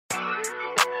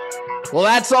Well,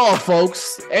 that's all,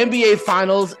 folks. NBA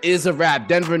Finals is a wrap.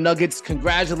 Denver Nuggets,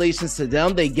 congratulations to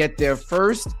them. They get their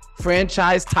first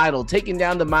franchise title, taking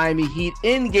down the Miami Heat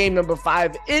in game number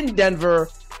 5 in Denver,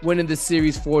 winning the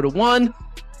series 4-1.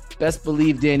 Best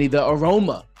believe, Danny, the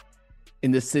aroma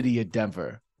in the city of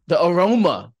Denver, the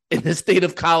aroma in the state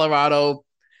of Colorado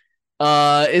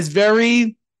is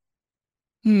very,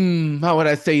 how would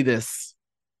I say this?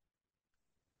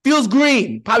 Feels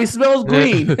green. Probably smells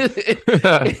green.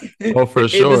 Oh, for In the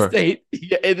sure. state, in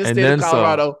the And state of then some.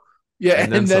 Colorado. Yeah,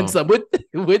 And then and then some.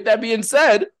 some. With that being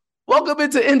said, welcome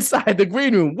into Inside the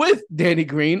Green Room with Danny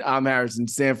Green. I'm Harrison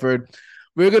Sanford.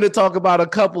 We're going to talk about a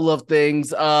couple of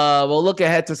things. We'll look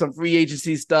ahead to some free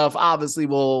agency stuff. Obviously,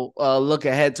 we'll look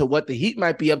ahead to what the Heat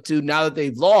might be up to now that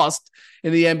they've lost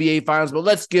in the NBA Finals. But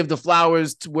let's give the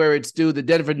flowers to where it's due. The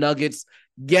Denver Nuggets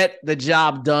get the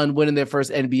job done, winning their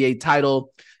first NBA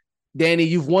title. Danny,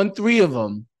 you've won 3 of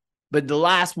them, but the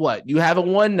last you haven't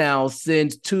won now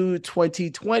since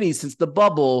 2020, since the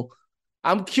bubble.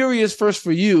 I'm curious first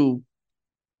for you,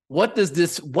 what does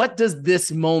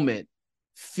this moment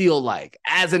feel like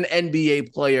as an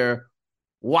NBA player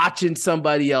watching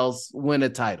somebody else win a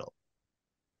title?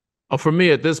 For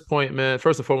me at this point, man,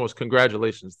 first and foremost,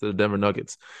 congratulations to the Denver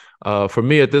Nuggets. For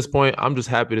me at this point, I'm just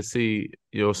happy to see,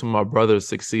 some of my brothers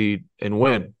succeed and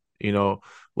win,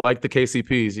 like the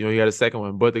KCPs, he had a second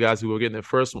one, but the guys who were getting their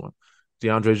first one,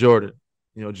 DeAndre Jordan,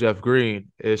 Jeff Green,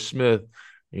 Ish Smith,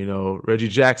 Reggie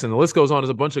Jackson. The list goes on. There's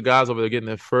a bunch of guys over there getting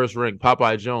their first ring.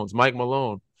 Popeye Jones, Mike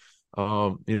Malone.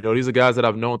 These are guys that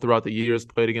I've known throughout the years,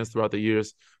 played against throughout the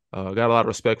years. Got a lot of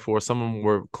respect for. Some of them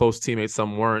were close teammates,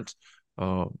 some weren't.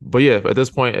 But yeah, at this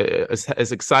point,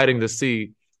 it's exciting to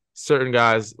see certain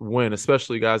guys win,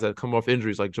 especially guys that come off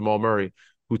injuries like Jamal Murray,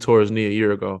 who tore his knee a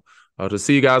year ago. To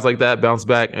see guys like that bounce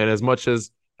back, and as much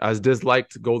as I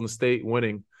disliked Golden State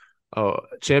winning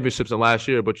championships in last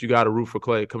year, but you got to root for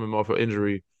Klay coming off of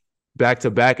injury,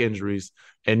 back-to-back injuries,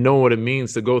 and knowing what it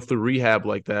means to go through rehab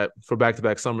like that for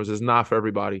back-to-back summers is not for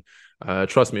everybody.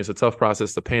 Trust me, it's a tough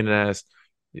process, a pain in the ass,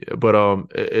 but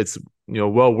it's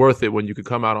well worth it when you can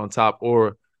come out on top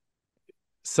or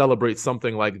celebrate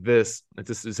something like this and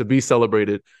to be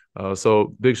celebrated.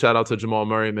 So big shout out to Jamal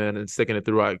Murray, man, and sticking it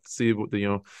through. I see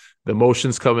the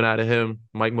emotions coming out of him,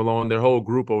 Mike Malone, their whole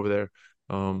group over there.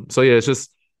 So yeah, it's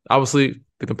just obviously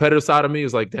the competitive side of me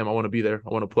is like, damn, I want to be there. I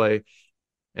want to play.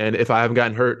 And if I haven't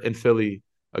gotten hurt in Philly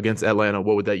against Atlanta,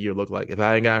 what would that year look like? If I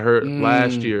hadn't got hurt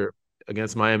last year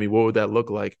against Miami, what would that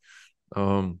look like?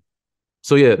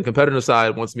 So yeah, the competitive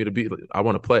side wants me to be. I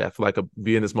want to play. I feel like I'll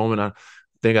be in this moment. I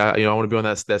think I want to be on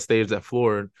that stage, that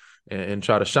floor, and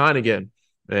try to shine again.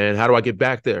 And how do I get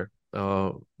back there?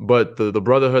 But the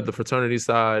brotherhood, the fraternity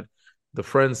side, the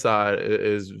friend side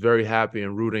is very happy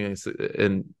and rooting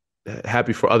and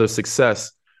happy for other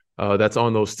success that's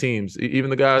on those teams. Even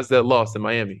the guys that lost in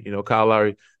Miami, Kyle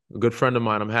Lowry, a good friend of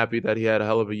mine. I'm happy that he had a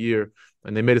hell of a year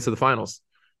and they made it to the finals.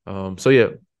 So yeah,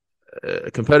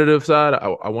 competitive side,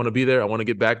 I want to be there. I want to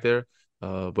get back there.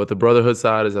 But the brotherhood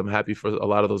side is I'm happy for a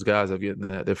lot of those guys that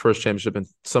get their first championship and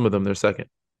some of them their second.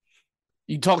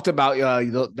 You talked about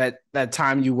that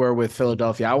time you were with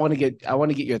Philadelphia. I want to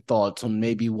get your thoughts on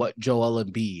maybe what Joel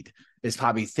Embiid is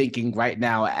probably thinking right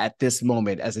now at this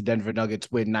moment as the Denver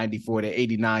Nuggets win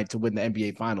 94-89 to win the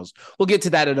NBA Finals. We'll get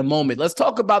to that in a moment. Let's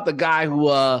talk about the guy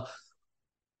who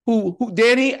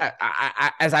Danny,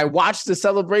 as I watched the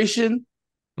celebration,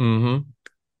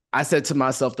 I said to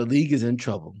myself, the league is in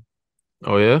trouble.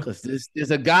 Oh, yeah? Because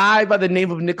there's a guy by the name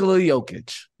of Nikola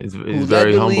Jokic. He's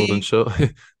very humble and chill.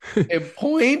 in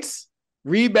points,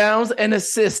 rebounds, and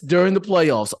assists during the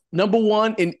playoffs. Number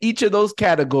 1 in each of those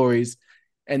categories.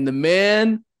 And the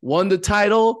man won the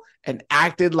title and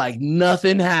acted like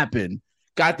nothing happened.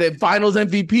 Got the finals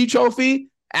MVP trophy,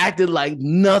 acted like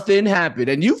nothing happened.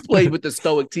 And you've played with the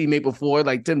stoic teammate before,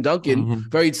 like Tim Duncan,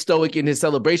 very stoic in his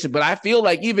celebration. But I feel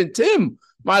like even Tim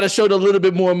might have showed a little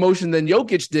bit more emotion than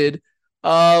Jokic did.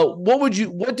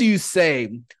 What do you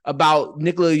say about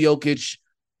Nikola Jokic?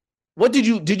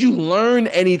 Did you learn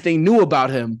anything new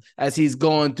about him as he's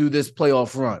gone through this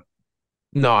playoff run?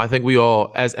 No, I think we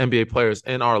all, as NBA players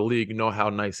in our league, know how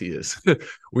nice he is.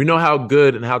 We know how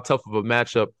good and how tough of a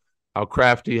matchup, how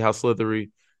crafty, how slithery.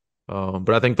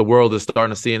 But I think the world is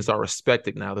starting to see and start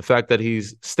respecting now. The fact that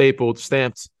he's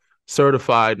stamped,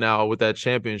 certified now with that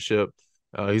championship.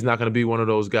 He's not going to be one of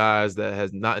those guys that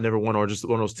has never won, or just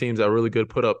one of those teams that are really good,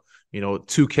 put up,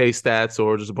 2K stats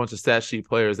or just a bunch of stat sheet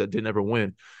players that didn't ever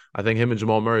win. I think him and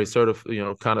Jamal Murray stamped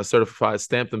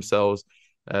themselves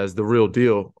as the real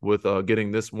deal with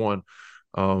getting this one.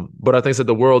 But I think that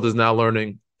the world is now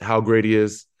learning how great he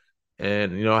is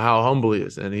and how humble he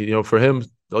is. And for him,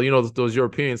 those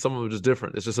Europeans, some of them are just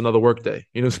different. It's just another work day.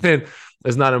 You know what I'm saying?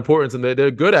 It's not important, and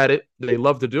they're good at it. They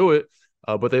love to do it,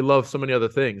 but they love so many other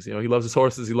things. He loves his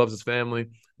horses, he loves his family.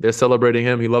 They're celebrating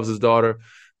him. He loves his daughter.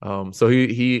 So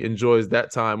he enjoys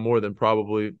that time more than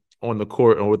probably on the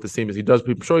court or with the teammates.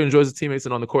 I'm sure he enjoys his teammates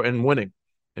and on the court and winning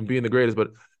and being the greatest. But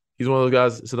he's one of those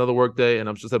guys. It's another work day, and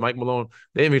I'm just at Mike Malone.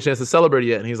 They didn't have a chance to celebrate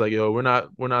yet, and he's like, "Yo, we're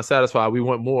not satisfied. We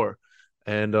want more."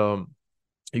 And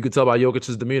you could tell by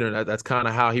Jokic's demeanor that's kind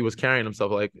of how he was carrying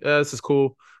himself. Like, this is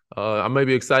cool. I may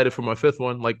be excited for my fifth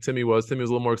one, like Timmy was. Timmy was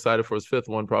a little more excited for his fifth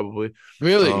one, probably.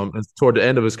 Really? Toward the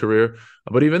end of his career.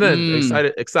 But even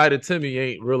then, excited Timmy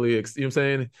ain't really, you know what I'm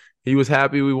saying? He was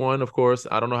happy we won, of course.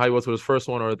 I don't know how he was with his first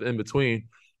one or in between.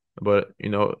 But,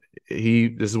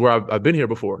 this is where I've been here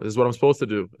before. This is what I'm supposed to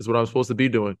do. This is what I'm supposed to be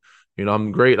doing.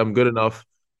 I'm great. I'm good enough.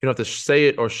 You don't have to say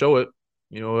it or show it.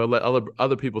 Let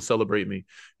other people celebrate me.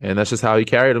 And that's just how he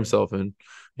carried himself. And,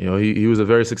 he was a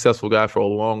very successful guy for a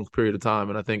long period of time.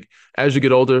 And I think as you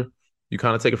get older, you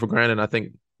kind of take it for granted. And I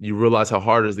think you realize how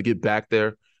hard it is to get back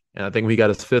there. And I think when he got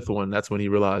his fifth one, that's when he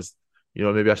realized,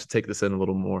 maybe I should take this in a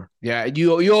little more. Yeah,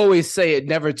 you always say it,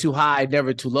 never too high,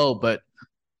 never too low, but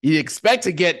you expect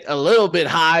to get a little bit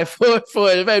high for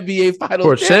an NBA Finals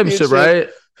for a championship, right?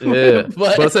 Yeah,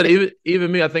 but I said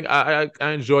even me, I think I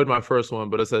enjoyed my first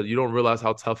one, but I said you don't realize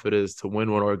how tough it is to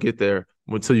win one or get there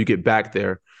until you get back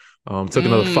there. Took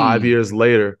another 5 years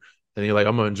later, and you're like,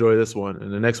 I'm gonna enjoy this one,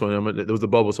 and the next one, it was the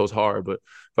bubble, so it's hard. But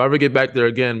if I ever get back there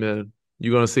again, man,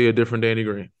 you're gonna see a different Danny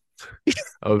Green,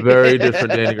 a very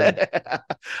different Danny Green.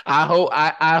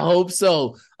 I hope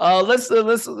so. Let's. I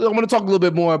want to talk a little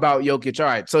bit more about Jokic. All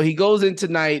right, so he goes in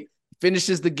tonight,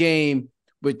 finishes the game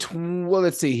with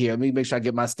let's see here. Let me make sure I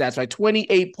get my stats right.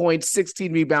 28 points,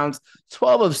 16 rebounds,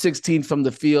 12 of 16 from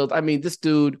the field. I mean, this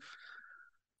dude.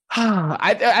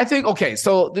 I think, okay,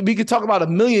 so we could talk about a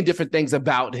million different things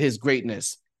about his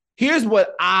greatness. Here's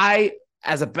what I,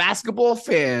 as a basketball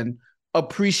fan,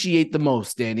 appreciate the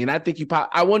most, Danny. And I think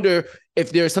I wonder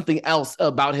if there's something else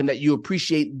about him that you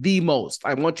appreciate the most.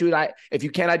 I want you to, if you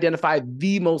can't identify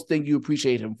the most thing you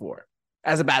appreciate him for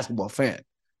as a basketball fan.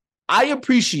 I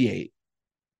appreciate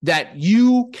that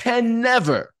you can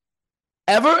never,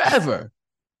 ever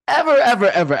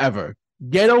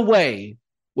get away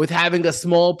with having a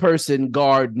small person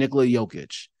guard Nikola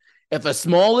Jokic. If a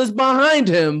small is behind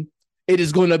him, it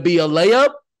is going to be a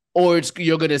layup, or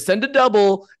you're going to send a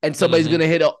double, and somebody's going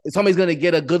to somebody's going to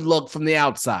get a good look from the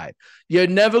outside. He's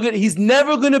never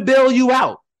going to bail you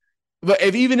out. But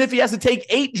even if he has to take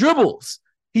 8 dribbles,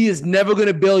 he is never going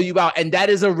to bail you out, and that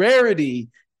is a rarity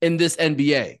in this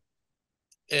NBA.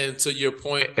 And to your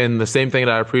point, and the same thing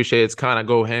that I appreciate, it's kind of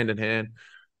go hand in hand.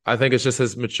 I think it's just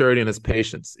his maturity and his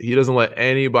patience. He doesn't let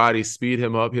anybody speed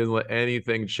him up. He doesn't let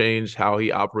anything change how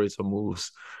he operates or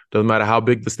moves. Doesn't matter how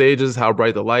big the stage is, how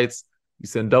bright the lights. You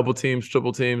send double teams,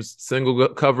 triple teams, single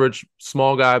coverage,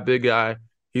 small guy, big guy.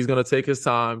 He's going to take his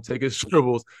time, take his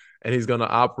dribbles, and he's going to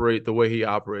operate the way he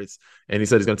operates. And he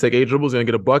said he's going to take 8 dribbles, he's going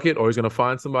to get a bucket, or he's going to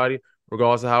find somebody,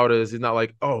 regardless of how it is. He's not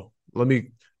like, oh, let me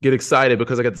get excited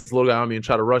because I got this little guy on me and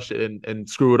try to rush it and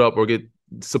screw it up or get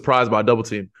surprised by a double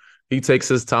team. He takes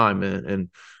his time, man. And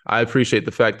I appreciate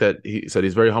the fact that he said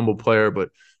he's a very humble player, but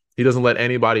he doesn't let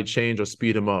anybody change or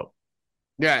speed him up.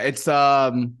 Yeah, it's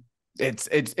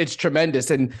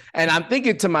tremendous. And I'm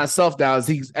thinking to myself now,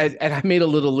 and I made a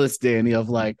little list, Danny, of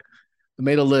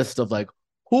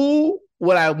who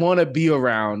would I want to be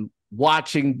around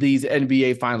watching these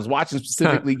NBA finals, watching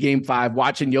specifically Game 5,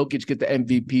 watching Jokic get the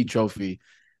MVP trophy.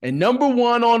 And number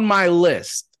one on my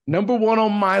list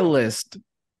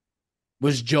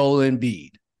was Joel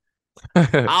Embiid.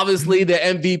 Obviously, the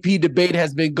MVP debate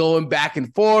has been going back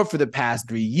and forth for the past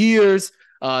 3 years.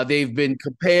 They've been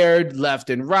compared left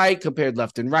and right.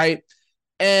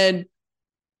 And,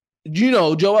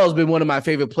 Joel's been one of my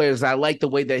favorite players. I like the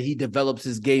way that he develops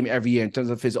his game every year in terms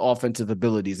of his offensive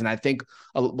abilities. And I think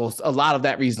a lot of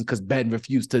that reason because Ben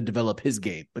refused to develop his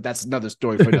game. But that's another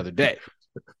story for another day.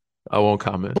 I won't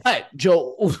comment. But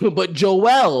Joel,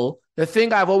 the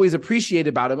thing I've always appreciated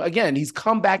about him, again, he's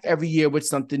come back every year with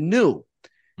something new.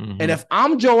 Mm-hmm. And if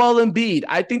I'm Joel Embiid,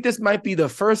 I think this might be the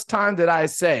first time that I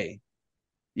say,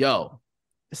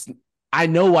 I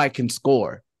know I can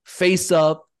score. Face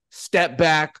up, step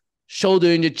back, shoulder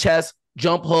in your chest,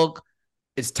 jump hook.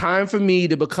 It's time for me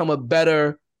to become a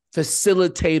better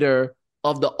facilitator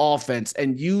of the offense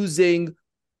and using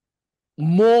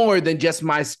more than just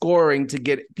my scoring to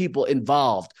get people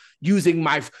involved.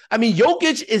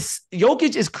 Jokic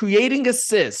is creating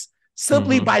assists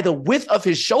simply by the width of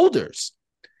his shoulders.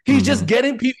 He's just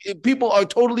getting people are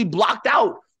totally blocked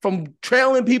out from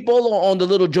trailing people on the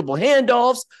little dribble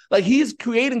handoffs. Like, he's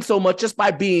creating so much just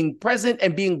by being present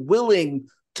and being willing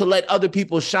to let other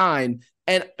people shine.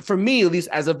 And for me, at least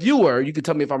as a viewer, you could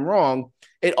tell me if I'm wrong,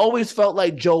 it always felt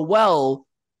like Joel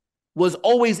was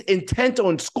always intent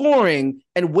on scoring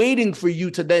and waiting for you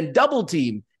to then double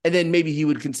team, and then maybe he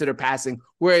would consider passing.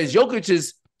 Whereas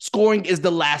Jokic's scoring is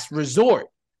the last resort.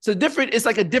 So it's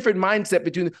like a different mindset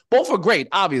between both are great,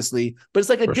 obviously, but it's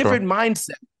like a different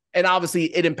mindset. And obviously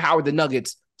it empowered the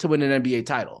Nuggets to win an NBA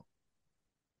title.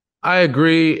 I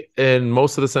agree in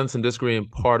most of the sense and disagree in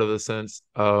part of the sense.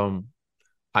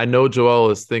 I know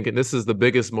Joel is thinking this is the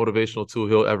biggest motivational tool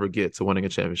he'll ever get to winning a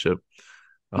championship.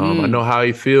 I know how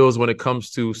he feels when it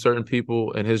comes to certain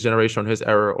people in his generation, or his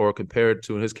era, or compared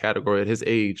to in his category at his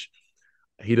age.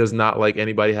 He does not like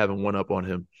anybody having one up on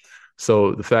him.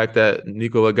 So the fact that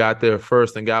Nikola got there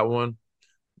first and got one,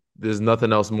 there's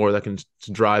nothing else more that can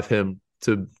drive him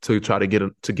to try to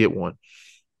get one.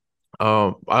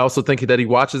 I also think that he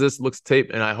watches this, looks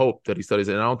tape, and I hope that he studies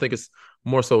it. And I don't think it's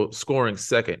more so scoring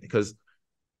second, because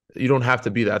you don't have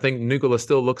to be that. I think Nikola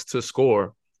still looks to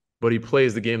score, but he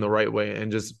plays the game the right way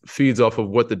and just feeds off of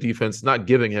what the defense, not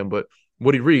giving him, but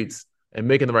what he reads and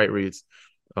making the right reads.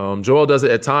 Joel does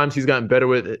it at times. He's gotten better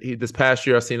with it. This past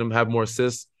year, I've seen him have more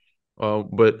assists.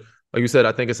 But like you said,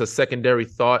 I think it's a secondary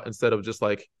thought instead of just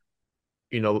like,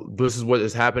 this is what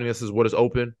is happening. This is what is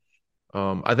open.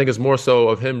 I think it's more so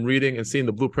of him reading and seeing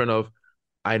the blueprint of,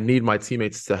 I need my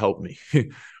teammates to help me.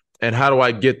 And how do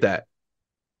I get that?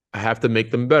 I have to make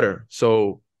them better.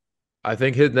 So I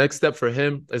think his next step for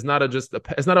him is it's not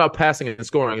about passing and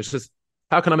scoring. It's just,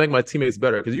 how can I make my teammates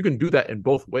better? Because you can do that in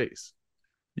both ways.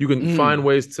 You can find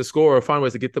ways to score, or find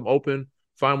ways to get them open,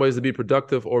 find ways to be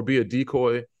productive or be a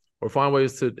decoy, or find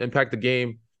ways to impact the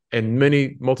game in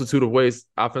many multitude of ways,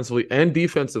 offensively and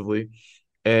defensively,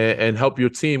 and help your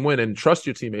team win, and trust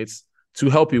your teammates to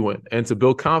help you win and to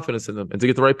build confidence in them and to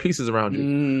get the right pieces around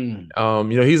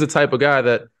you. He's the type of guy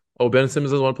that, Ben Simmons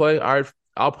doesn't want to play. All right,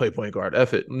 I'll play point guard.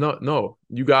 F it. No,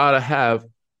 you got to have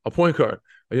a point guard.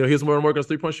 He's more working on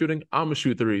 3-point shooting. I'm going to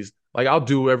shoot threes. Like, I'll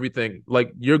do everything.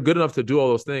 Like, you're good enough to do all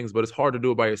those things, but it's hard to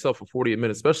do it by yourself for 48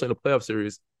 minutes, especially in a playoff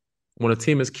series when a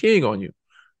team is keying on you.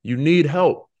 You need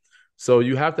help. So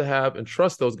you have to have and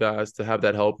trust those guys to have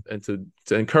that help and to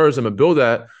encourage them and build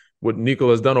that, what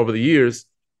Nikola has done over the years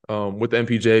with the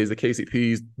MPJs, the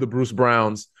KCPs, the Bruce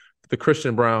Browns, the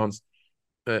Christian Browns,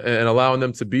 and allowing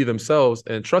them to be themselves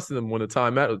and trusting them when the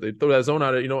time matters. They throw that zone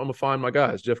out there, I'm going to find my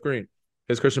guys. Jeff Green,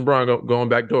 his Christian Brown going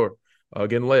back door,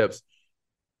 getting layups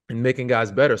and making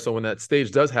guys better. So when that stage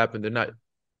does happen,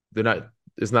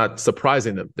 it's not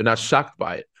surprising them. They're not shocked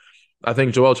by it. I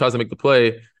think Joel tries to make the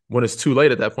play when it's too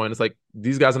late at that point. It's like,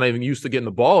 these guys are not even used to getting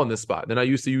the ball in this spot. They're not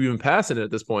used to you even passing it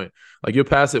at this point. Like, you'll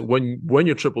pass it when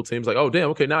you're triple teams, like, oh, damn,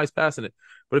 okay, now he's passing it.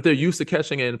 But if they're used to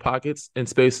catching it in pockets and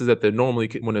spaces that they're normally,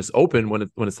 when it's open, when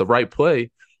it's the right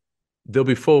play, they'll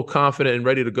be full confident and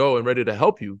ready to go and ready to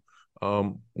help you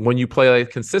when you play like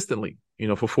consistently,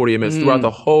 for 48 minutes throughout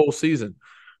the whole season.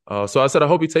 So I said, I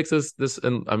hope he takes this,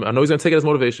 and I know he's going to take it as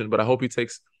motivation, but I hope he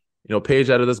takes, a page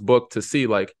out of this book to see,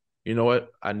 like, you know what?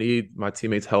 I need my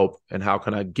teammates' help, and how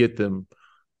can I get them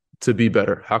to be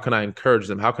better? How can I encourage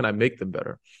them? How can I make them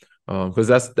better? Because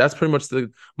that's pretty much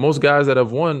most guys that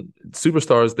have won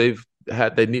superstars. They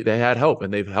had help,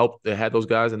 and they had those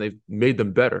guys, and they've made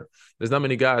them better. There's not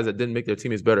many guys that didn't make their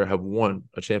teammates better have won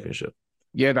a championship.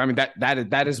 Yeah, I mean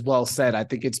that is well said. I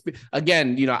think it's,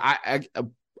 again,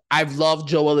 I've loved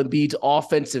Joel Embiid's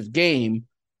offensive game,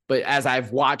 but as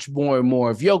I've watched more and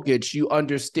more of Jokic, you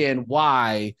understand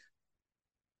why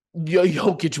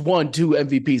Jokic won 2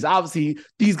 MVPs. Obviously,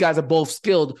 these guys are both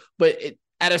skilled, but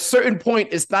at a certain point,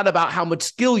 it's not about how much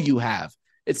skill you have.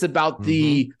 It's about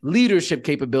the leadership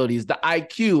capabilities, the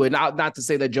IQ. And not to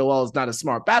say that Joel is not a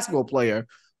smart basketball player,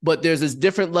 but there's this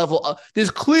different level.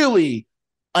 There's clearly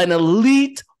an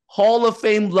elite Hall of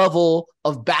Fame level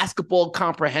of basketball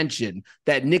comprehension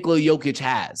that Nikola Jokic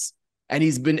has. And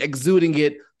he's been exuding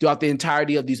it throughout the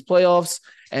entirety of these playoffs.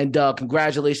 And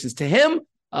congratulations to him.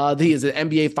 He is an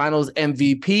NBA Finals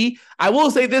MVP. I will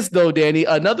say this, though, Danny,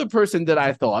 another person that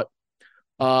I thought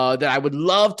that I would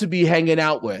love to be hanging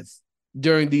out with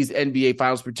during these NBA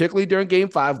Finals, particularly during Game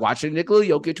 5, watching Nikola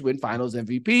Jokic win Finals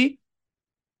MVP,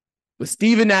 was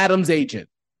Steven Adams' agent.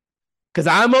 Because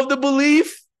I'm of the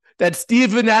belief that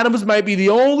Steven Adams might be the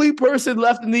only person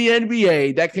left in the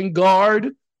NBA that can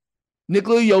guard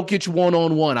Nikola Jokic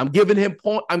one-on-one. I'm giving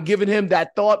him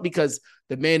that thought because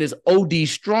the man is OD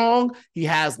strong. He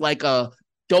has he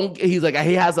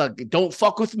has a don't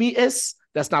fuck with me-is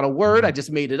That's not a word. I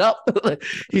just made it up.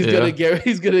 He's Yeah.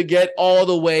 gonna get all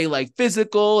the way like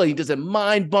physical, and he doesn't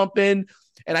mind bumping.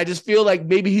 And I just feel like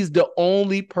maybe he's the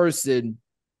only person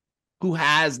who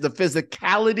has the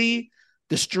physicality,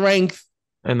 the strength,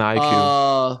 And the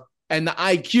IQ. and the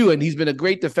IQ. And he's been a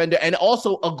great defender, and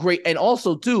also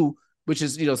too, which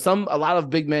is a lot of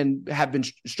big men have been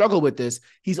struggle with this.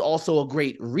 He's also a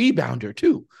great rebounder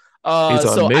too. He's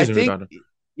an So I amazing think rebounder.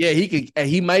 yeah,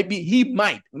 he might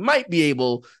be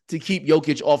able to keep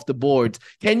Jokic off the boards.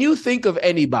 Can you think of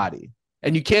anybody?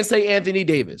 And you can't say Anthony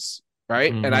Davis,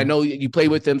 right? And I know you play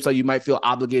with him, so you might feel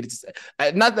obligated to say,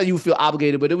 not that you feel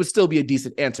obligated, but it would still be a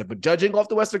decent answer. But judging off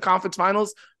the Western Conference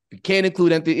Finals, you can't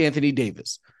include Anthony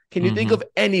Davis. Can you think of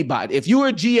anybody? If you were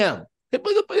a GM,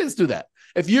 let's do that.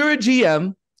 If you're a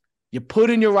GM, you put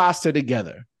in your roster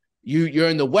together. You're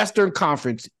in the Western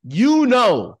Conference. If you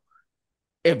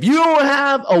don't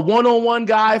have a one-on-one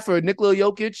guy for Nikola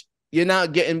Jokic, you're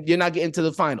not getting to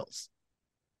the finals.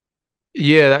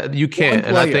 Yeah, you can't.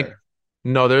 And I think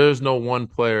No, there's no one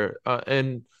player.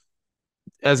 And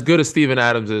as good as Steven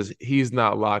Adams is, he's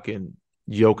not locking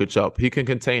Jokic up. He can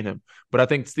contain him. But I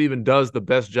think Steven does the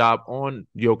best job on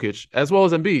Jokic as well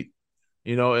as Embiid.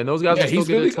 And those guys will still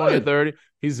get really 20 or 30.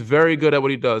 He's very good at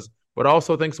what he does. But I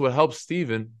also think what helps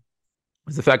Steven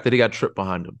is the fact that he got tripped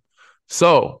behind him.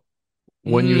 So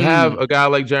when you have a guy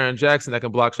like Jaren Jackson that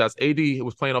can block shots, AD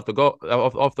was playing off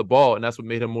the ball, and that's what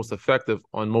made him most effective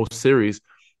on most series.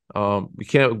 We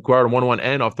can't guard him 1-on-1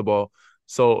 and off the ball.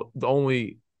 So the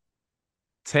only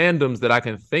tandems that I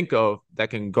can think of that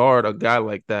can guard a guy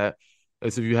like that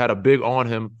is if you had a big on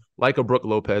him like a Brook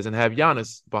Lopez and have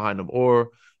Giannis behind him, or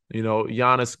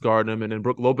Giannis guarding him, and then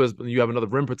Brook Lopez, you have another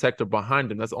rim protector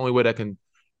behind him. That's the only way that can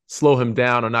slow him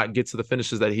down or not get to the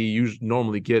finishes that he usually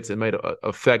normally gets and might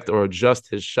affect or adjust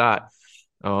his shot.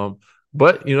 But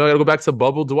I got to go back to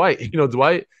bubble Dwight.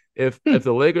 Dwight, if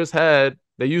the Lakers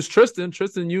they used Tristan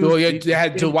used they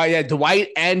had Dwight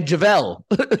and JaVale.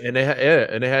 and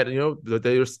they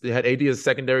had AD as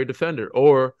secondary defender,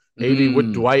 or AD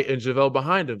with Dwight and JaVale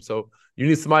behind him. So you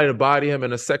need somebody to body him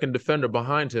and a second defender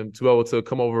behind him to be able to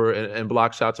come over and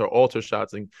block shots or alter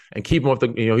shots and keep him off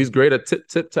the, he's great at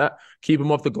tap, keep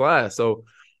him off the glass. So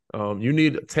you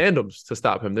need tandems to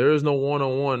stop him. There is no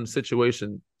one-on-one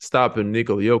situation stopping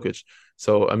Nikola Jokic.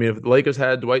 So, I mean, if the Lakers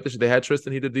had Dwight, they had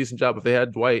Tristan, he did a decent job. If they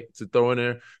had Dwight to throw in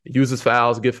there, use his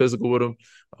fouls, get physical with him,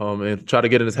 and try to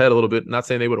get in his head a little bit. Not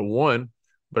saying they would have won,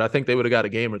 but I think they would have got a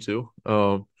game or two,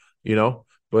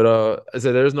 But I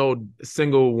said there's no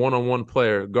single one-on-one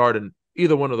player guarding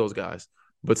either one of those guys.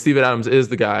 But Steven Adams is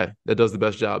the guy that does the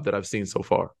best job that I've seen so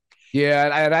far.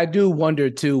 Yeah, and I do wonder,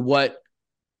 too, what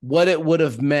it would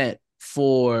have meant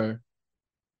for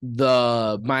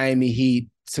the Miami Heat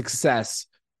success.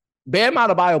 Bam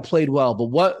Adebayo played well, but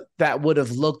what that would have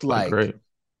looked like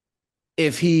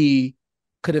if he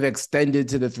could have extended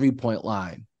to the three-point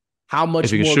line. How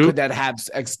much more could that have?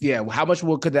 How much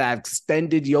more could that have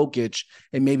extended Jokic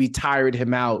and maybe tired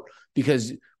him out?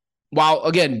 Because while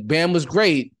again Bam was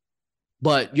great,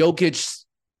 but Jokic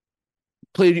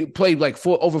played like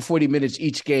over 40 minutes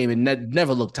each game and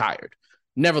never looked tired.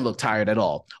 Never looked tired at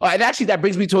all. And actually, that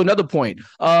brings me to another point.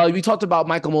 We talked about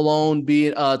Michael Malone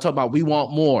being talking about we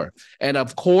want more, and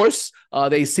of course,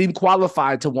 they seem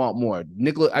qualified to want more.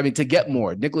 To get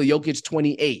more. Nikola Jokic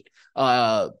 28.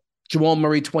 Jamal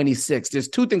Murray 26. There's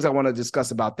two things I want to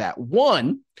discuss about that.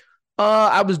 One,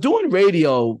 I was doing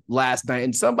radio last night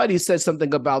and somebody said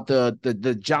something about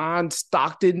the John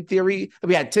Stockton theory.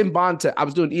 We had Tim Bontemps. I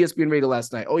was doing ESPN radio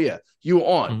last night. Oh yeah, you were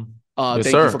on. Yes,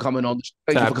 thank sir. you for coming on.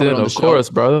 Of course,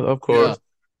 brother. Of course.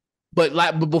 Yeah.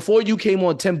 But before you came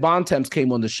on, Tim Bontemps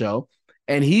came on the show,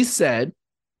 and he said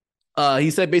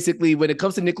basically when it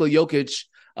comes to Nikola Jokic,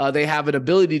 they have an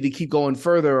ability to keep going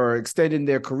further or extending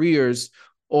their careers.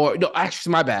 Or no,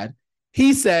 actually, my bad.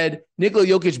 He said Nikola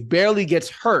Jokic barely gets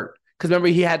hurt because remember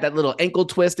he had that little ankle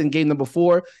twist in game number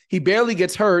 4. He barely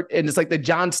gets hurt, and it's like the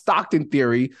John Stockton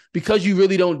theory because you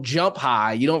really don't jump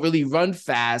high, you don't really run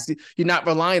fast, you're not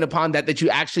relying upon that you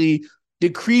actually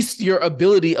decrease your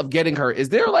ability of getting hurt. Is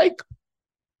there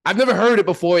I've never heard it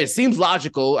before. It seems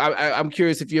logical. I'm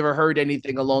curious if you ever heard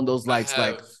anything along those lines.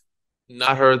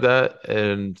 Not heard that,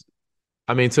 and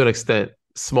I mean to an extent,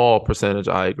 small percentage.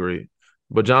 I agree.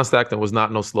 But John Stockton was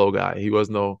not no slow guy. He was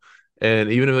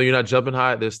and even though you're not jumping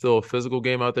high, there's still a physical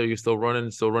game out there. You're still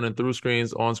running through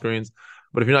screens, on screens.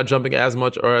 But if you're not jumping as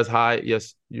much or as high,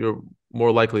 yes, you're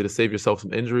more likely to save yourself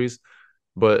some injuries.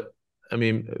 But I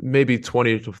mean, maybe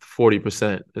 20 to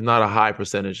 40%, not a high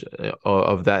percentage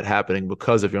of that happening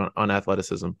because of your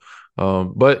unathleticism.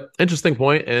 But interesting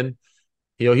point. And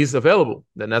he's available.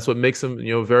 And that's what makes him,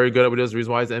 very good at what he does. The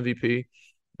reason why he's MVP,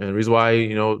 and the reason why,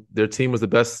 their team was the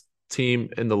best team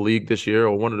in the league this year,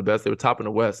 or one of the best. They were top in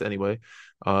the West anyway.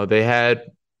 They had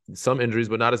some injuries,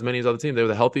 but not as many as other teams. They were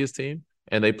the healthiest team,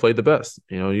 and they played the best.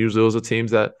 Usually those are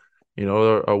teams that,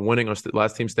 are winning or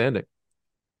last team standing.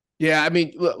 Yeah, I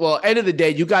mean, well, end of the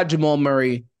day, you got Jamal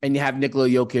Murray and you have Nikola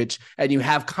Jokic, and you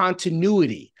have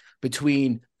continuity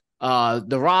between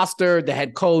the roster, the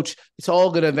head coach. It's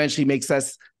all going to eventually make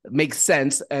sense.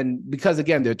 And because,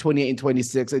 again, they're 28 and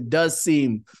 26, it does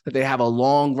seem that they have a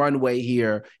long runway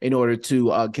here in order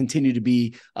to continue to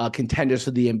be contenders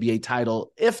for the NBA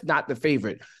title, if not the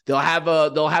favorite. They'll have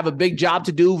a big job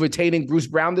to do retaining Bruce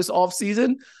Brown this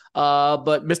offseason.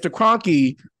 But Mr.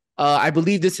 Kroenke, I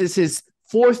believe this is his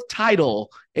fourth title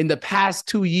in the past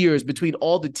 2 years between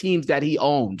all the teams that he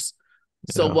owns.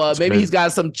 So maybe crazy.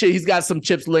 he's got some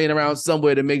chips laying around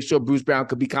somewhere to make sure Bruce Brown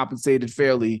could be compensated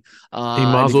fairly. He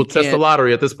might as well test the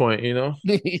lottery at this point,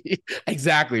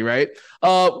 Exactly, right.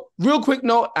 Real quick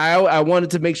note, I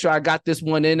wanted to make sure I got this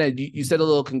one in. And you said a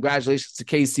little congratulations to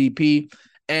KCP.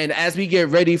 And as we get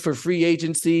ready for free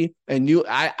agency, and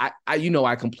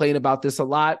I complain about this a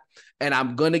lot, and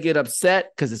I'm gonna get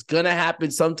upset because it's gonna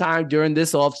happen sometime during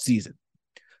this offseason.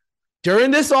 During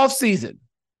this offseason,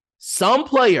 some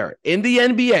player in the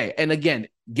NBA, and again,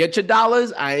 get your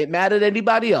dollars. I ain't mad at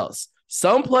anybody else.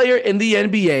 Some player in the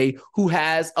NBA who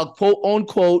has a quote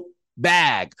unquote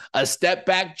bag, a step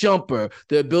back jumper,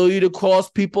 the ability to cross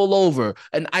people over,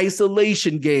 an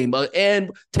isolation game,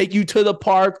 and take you to the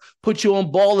park, put you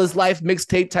on Ball is Life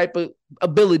mixtape type of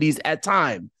abilities at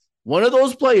time. One of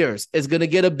those players is going to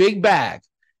get a big bag.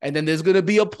 And then there's going to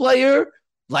be a player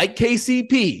like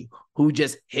KCP who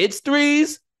just hits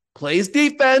threes, plays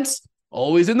defense,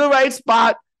 always in the right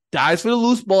spot, dives for the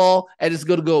loose ball, and it's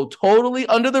going to go totally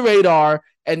under the radar.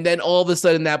 And then all of a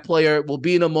sudden that player will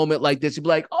be in a moment like this. You'll be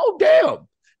like, oh, damn,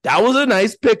 that was a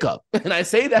nice pickup. And I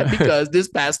say that because this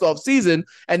past off season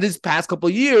and this past couple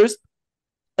of years,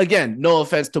 again, no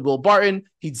offense to Will Barton,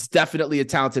 he's definitely a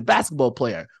talented basketball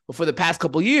player. But for the past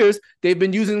couple of years, they've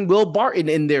been using Will Barton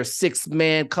in their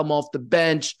sixth-man, come off the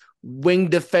bench, wing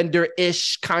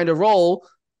defender-ish kind of role.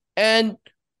 And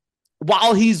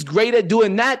while he's great at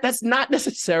doing that, that's not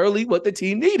necessarily what the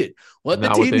team needed. What the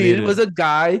team needed was a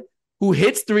guy who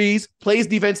hits threes, plays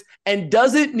defense, and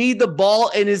doesn't need the ball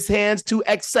in his hands to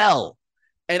excel.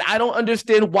 And I don't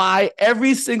understand why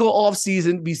every single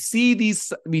offseason we see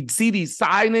these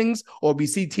signings, or we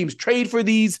see teams trade for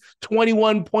these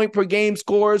 21 point per game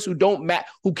scorers who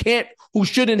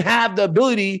shouldn't have the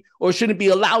ability or shouldn't be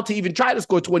allowed to even try to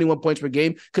score 21 points per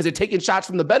game because they're taking shots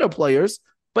from the better players.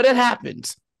 But it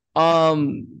happens. I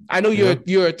know you're in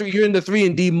the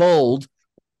 3-and-D mold.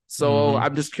 So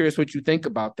I'm just curious what you think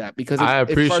about that, because I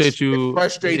appreciate you. It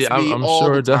frustrates me I'm all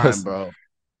sure the time, does. Bro.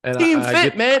 And team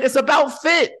fit, man. It's about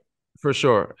fit. For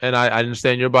sure. And I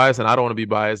understand your bias, and I don't want to be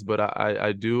biased, but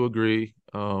I do agree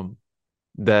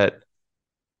that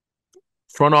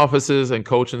front offices and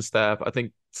coaching staff, I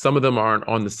think some of them aren't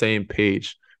on the same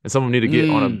page, and some of them need to get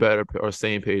on a better or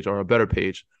same page or a better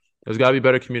page. There's got to be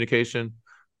better communication.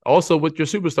 Also with your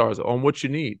superstars on what you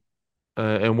need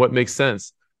and what makes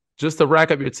sense. Just to rack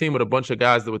up your team with a bunch of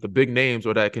guys with the big names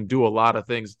or that can do a lot of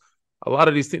things. A lot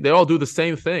of these teams, they all do the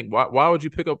same thing. Why would you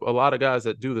pick up a lot of guys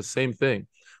that do the same thing?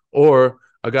 Or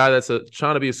a guy that's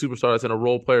trying to be a superstar that's in a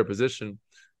role player position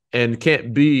and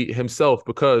can't be himself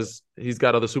because he's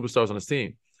got other superstars on his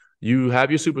team. You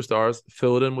have your superstars,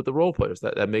 fill it in with the role players.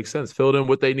 That makes sense. Fill it in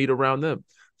what they need around them.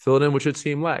 Fill it in what your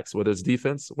team lacks, whether it's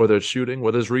defense, whether it's shooting,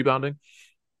 whether it's rebounding,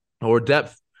 or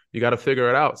depth. You got to figure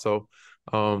it out. So,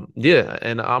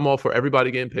 and I'm all for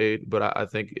everybody getting paid, but I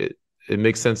think it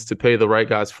makes sense to pay the right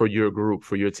guys for your group,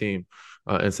 for your team,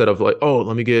 instead of like, oh,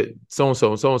 let me get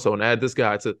so-and-so and so-and-so and add this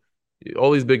guy to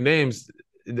all these big names.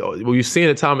 Well, you've seen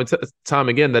it time and time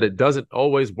again that it doesn't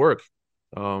always work.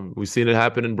 We've seen it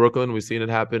happen in Brooklyn. We've seen it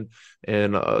happen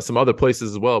in some other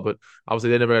places as well. But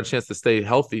obviously, they never had a chance to stay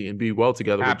healthy and be well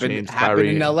together with James, Kyrie. Happened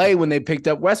in L.A. when they picked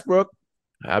up Westbrook.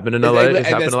 Happened in LA. It's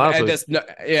happened a lot of places.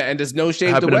 And there's no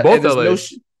shade to in both LA.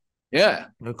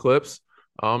 The Clips.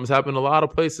 It's happened in a lot of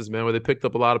places, man, where they picked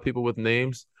up a lot of people with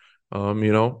names,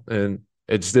 and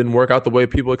it just didn't work out the way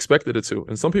people expected it to.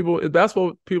 And some people,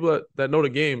 basketball people that know the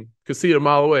game could see it a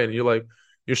mile away, and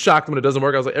you're shocked when it doesn't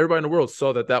work. I was like, everybody in the world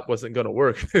saw that wasn't going to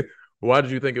work. Why did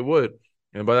you think it would?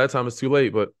 And by that time, it's too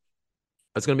late. But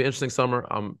it's going to be an interesting summer.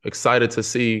 I'm excited to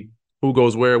see who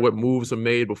goes where, what moves are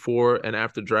made before and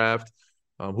after draft.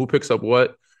 Who picks up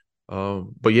what.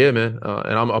 But yeah, man,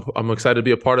 and I'm excited to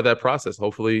be a part of that process.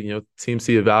 Hopefully, teams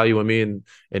see a value in me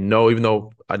and know, even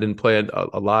though I didn't play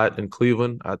a lot in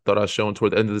Cleveland, I thought I was shown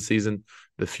toward the end of the season,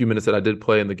 the few minutes that I did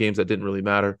play in the games that didn't really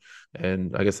matter,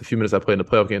 and I guess the few minutes I played in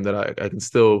the playoff game that I can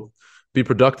still be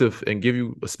productive and give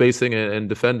you a spacing and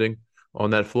defending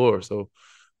on that floor. So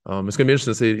it's gonna be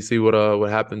interesting to see what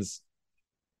happens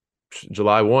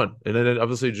July 1, and then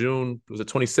obviously June was it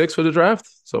 26 for the draft.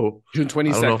 So June I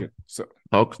don't know. 22nd. So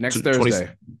Oh, next 20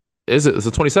 Thursday. is it? It's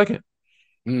the 22nd.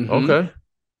 Mm-hmm. Okay.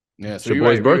 Yeah, It's so your you're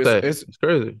boy's right. birthday. It's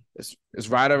crazy. It's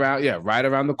right around, yeah, right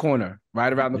around the corner.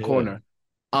 Right around the Yeah. corner.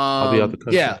 I'll be out the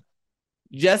country. Yeah.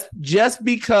 Just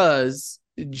because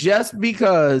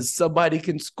somebody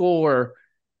can score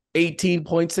 18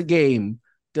 points a game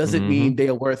doesn't mean they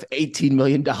are worth $18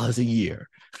 million a year.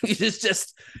 Those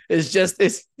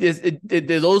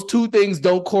two things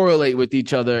don't correlate with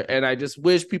each other. And I just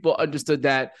wish people understood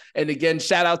that. And again,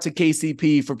 shout out to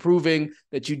KCP for proving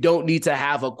that you don't need to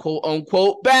have a quote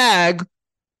unquote bag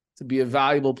to be a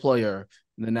valuable player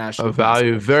in the national.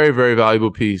 Very, very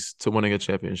valuable piece to winning a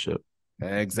championship.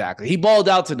 Exactly. He balled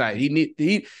out tonight.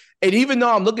 And even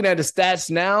though I'm looking at the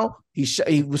stats now,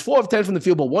 he was 4 of 10 from the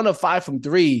field, but 1 of 5 from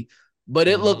 3. But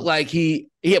it looked like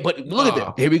but look at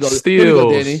that. Here we go. Steals, here we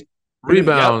go, Danny.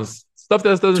 Rebounds, stuff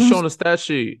that doesn't show on the stat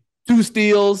sheet. 2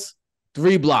 steals,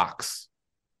 3 blocks.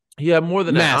 He had more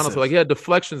than that, Massive. honestly. Like, he had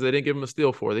deflections they didn't give him a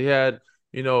steal for. They had,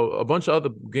 a bunch of other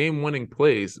game-winning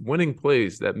plays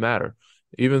that matter.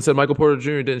 Even said Michael Porter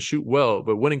Jr. didn't shoot well,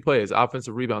 but winning plays,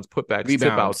 offensive rebounds, putbacks,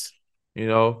 tip-outs.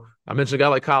 I mentioned a guy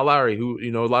like Kyle Lowry, who,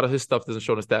 a lot of his stuff doesn't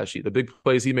show on the stat sheet. The big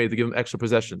plays he made to give him extra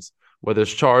possessions, whether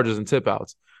it's charges and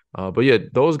tip-outs. But yeah,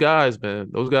 those guys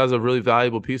are really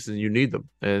valuable pieces, and you need them.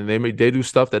 And they do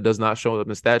stuff that does not show up in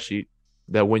the stat sheet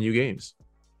that win you games.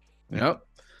 Yep.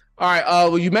 All right.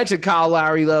 Well, you mentioned Kyle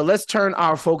Lowry. Let's turn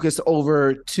our focus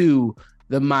over to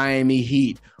the Miami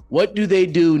Heat. What do they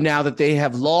do now that they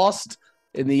have lost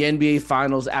in the NBA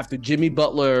Finals after Jimmy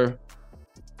Butler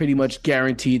pretty much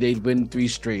guaranteed they'd win 3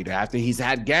 straight, after he's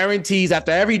had guarantees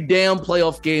after every damn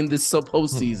playoff game this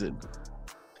postseason?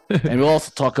 And we'll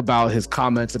also talk about his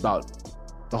comments about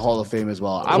the Hall of Fame as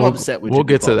well. I'm upset with. We'll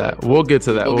get to that. We'll get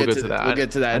to that. We'll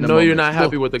get to that. I know you're not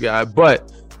happy with the guy,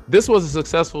 but this was a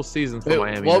successful season for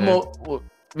Miami. One more.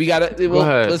 We got to.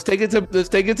 Let's take it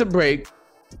to break,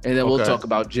 and then we'll talk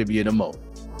about Jimmy in a moment.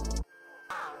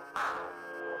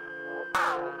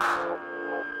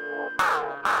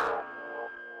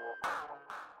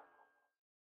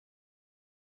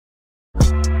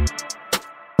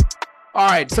 All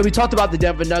right, so we talked about the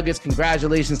Denver Nuggets.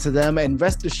 Congratulations to them. And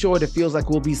rest assured, it feels like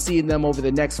we'll be seeing them over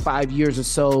the next 5 years or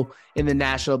so in the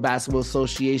National Basketball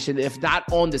Association. If not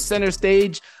on the center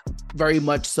stage, very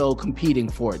much so competing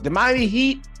for it. The Miami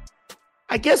Heat,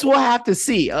 I guess we'll have to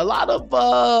see. A lot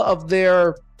of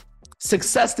their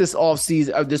success this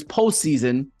offseason, or this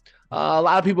postseason, a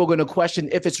lot of people are going to question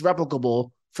if it's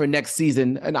replicable for next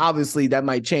season. And obviously that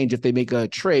might change if they make a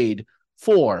trade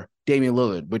for Damian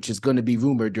Lillard, which is going to be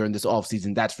rumored during this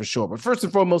offseason, that's for sure. But first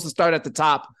and foremost, to start at the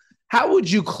top, how would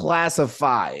you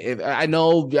classify? I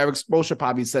know Eric Spoelstra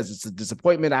probably says it's a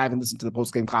disappointment. I haven't listened to the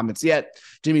post-game comments yet.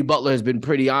 Jimmy Butler has been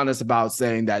pretty honest about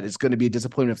saying that it's going to be a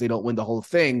disappointment if they don't win the whole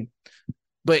thing.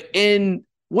 But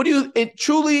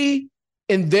truly,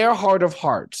 in their heart of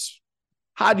hearts,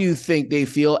 how do you think they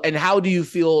feel? And how do you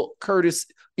feel, Curtis,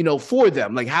 for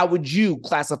them? Like, how would you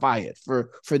classify it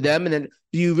for them? And then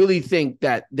do you really think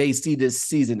that they see this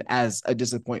season as a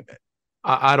disappointment?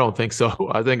 I don't think so.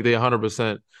 I think they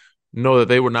 100% know that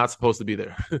they were not supposed to be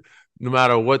there. No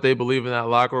matter what they believe in that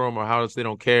locker room or how much they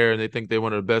don't care, and they think they were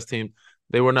one of the best teams.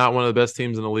 They were not one of the best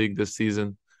teams in the league this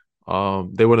season. They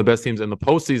were one of the best teams in the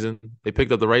postseason. They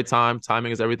picked up the right time.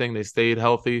 Timing is everything. They stayed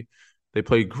healthy. They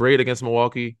played great against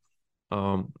Milwaukee.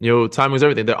 Timing is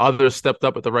everything. The others stepped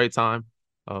up at the right time.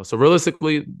 So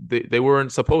realistically, they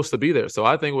weren't supposed to be there. So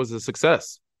I think it was a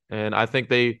success. And I think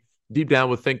they deep down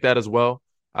would think that as well.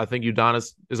 I think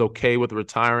Udonis is okay with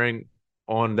retiring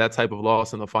on that type of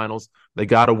loss in the finals. They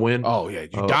got to win. Oh, yeah.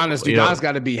 Udonis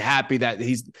got to be happy that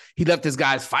he left his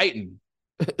guys fighting.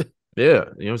 Yeah. You know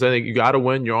what I'm saying? You got to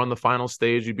win. You're on the final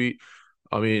stage. You beat,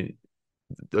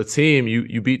 the team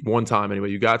you beat one time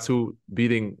anyway. You got to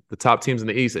beating the top teams in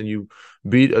the East, and you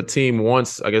beat a team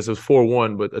once. I guess it was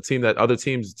 4-1, but a team that other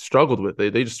teams struggled with.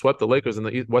 They just swept the Lakers in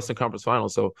the Western Conference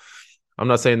Finals. So I'm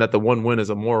not saying that the one win is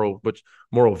a moral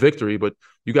victory, but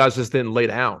you guys just didn't lay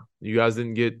down. You guys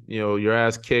didn't get your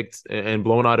ass kicked and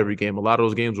blown out every game. A lot of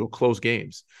those games were close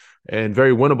games and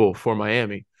very winnable for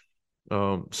Miami.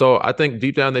 So I think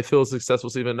deep down they feel a successful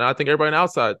season. And I think everybody on the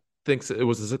outside thinks it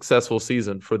was a successful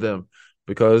season for them.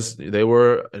 because they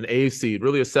were an 8 seed,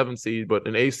 really a 7 seed, but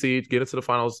an 8 seed, get into the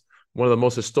finals, one of the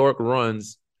most historic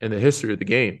runs in the history of the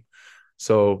game.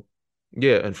 So,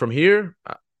 yeah, and from here,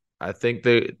 I think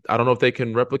I don't know if they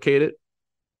can replicate it.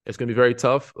 It's going to be very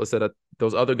tough. Let's say that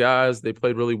those other guys, they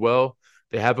played really well.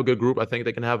 They have a good group. I think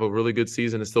they can have a really good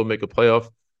season and still make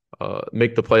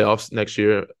make the playoffs next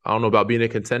year. I don't know about being a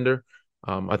contender.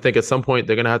 I think at some point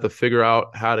they're going to have to figure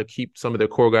out how to keep some of their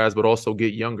core guys, but also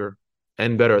get younger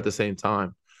and better at the same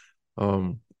time.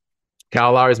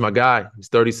 Kyle Lowry's my guy. He's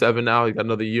 37 now. He got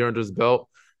another year under his belt.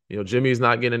 Jimmy's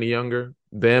not getting any younger.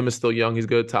 Bam is still young. He's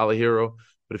good. Tyler Hero.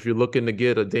 But if you're looking to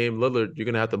get a Dame Lillard, you're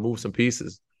going to have to move some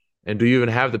pieces. And do you even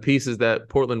have the pieces that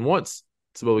Portland wants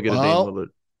to be able to get a Dame Lillard?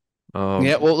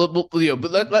 Yeah, but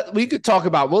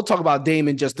we'll talk about Dame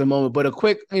in just a moment. But a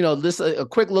quick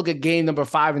look at game number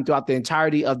 5 and throughout the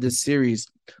entirety of this series.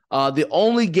 The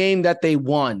only game that they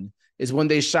won is when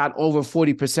they shot over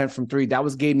 40% from 3. That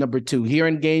was game number 2. Here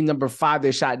in game number 5,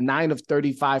 they shot 9 of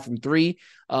 35 from 3.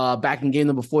 Back in game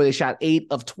number 4, they shot 8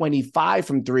 of 25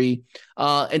 from 3.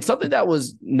 And something that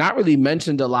was not really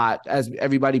mentioned a lot as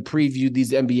everybody previewed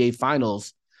these NBA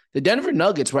finals, the Denver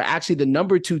Nuggets were actually the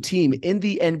number 2 team in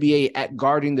the NBA at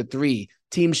guarding the 3.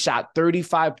 Teams shot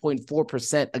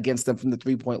 35.4% against them from the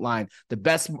 3-point line.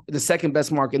 The second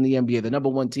best mark in the NBA. The number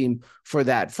 1 team for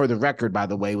that, for the record, by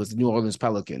the way, was the New Orleans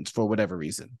Pelicans for whatever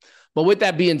reason. But with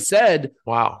that being said,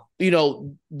 wow,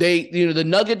 the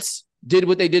Nuggets did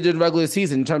what they did in the regular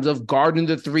season in terms of guarding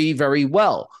the 3 very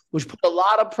well, which put a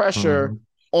lot of pressure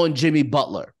on Jimmy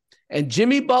Butler. And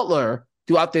Jimmy Butler,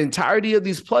 throughout the entirety of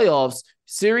these playoffs,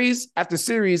 series after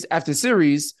series after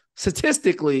series,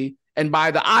 statistically and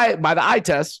by the eye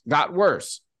test, got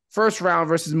worse. First round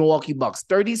versus Milwaukee Bucks,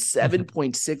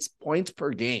 37.6 points per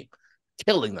game,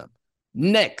 killing them.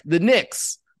 The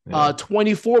Knicks,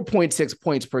 24.6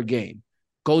 points per game.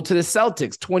 Go to the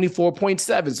Celtics,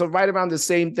 24.7. So right around the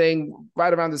same thing,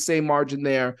 right around the same margin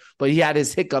there. But he had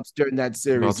his hiccups during that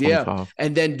series. Yeah.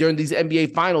 And then during these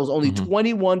NBA finals, only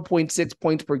 21.6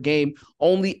 points per game,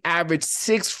 only averaged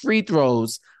 6 free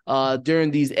throws during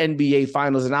these NBA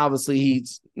finals. And obviously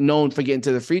he's known for getting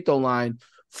to the free throw line.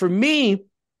 For me,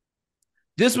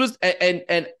 this was,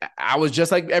 and I was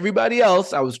just like everybody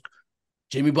else.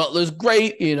 Jimmy Butler's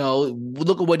great.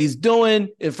 Look at what he's doing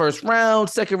in first round,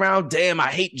 second round. Damn, I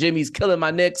hate Jimmy's killing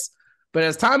my Knicks. But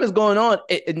as time is going on,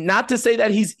 not to say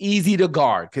that he's easy to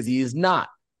guard, because he is not.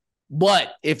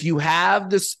 But if you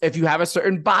have a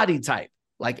certain body type,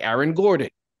 like Aaron Gordon,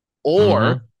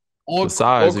 or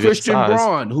Christian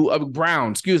Brown, who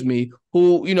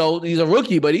he's a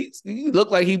rookie, but he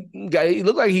looked like he'd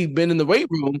been in the weight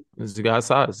room. He's got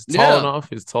size. He's tall enough.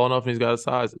 He's tall enough, and he's got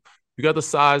size. You got the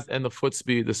size and the foot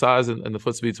speed, the size and the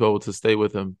foot speed to be able to stay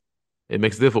with him. It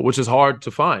makes it difficult, which is hard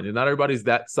to find. And not everybody's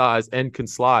that size and can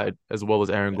slide as well as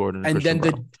Aaron Gordon and Christian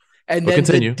Brown.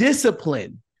 The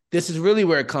discipline. This is really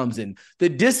where it comes in. The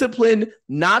discipline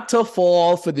not to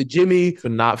fall for the Jimmy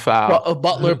but not foul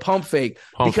Butler pump fake.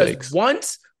 Because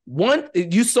once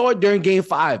you saw it during game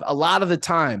 5, a lot of the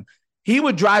time he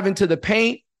would drive into the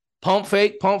paint, pump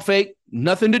fake,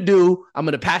 nothing to do. I'm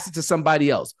going to pass it to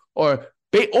somebody else. Or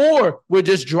we're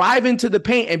just driving to the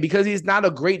paint, and because he's not a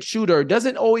great shooter,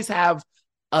 doesn't always have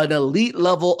an elite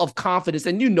level of confidence.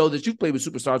 And you know that you've played with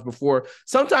superstars before.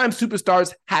 Sometimes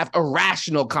superstars have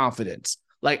irrational confidence.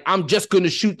 Like, I'm just going to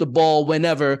shoot the ball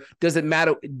whenever, doesn't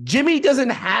matter. Jimmy doesn't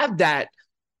have that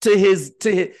to his,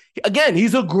 again,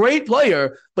 he's a great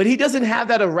player, but he doesn't have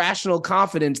that irrational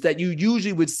confidence that you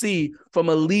usually would see from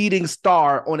a leading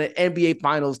star on an NBA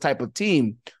Finals type of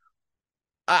team.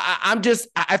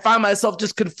 I find myself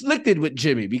just conflicted with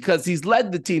Jimmy because he's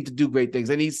led the team to do great things,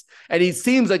 and he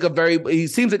seems like a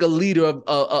leader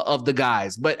of the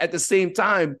guys. But at the same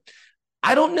time,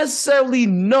 I don't necessarily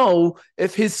know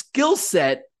if his skill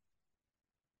set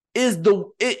is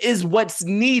what's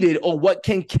needed or what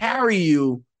can carry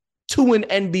you to an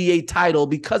NBA title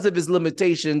because of his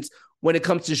limitations when it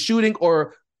comes to shooting,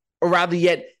 or rather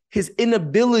yet his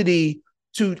inability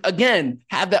to, again,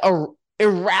 have that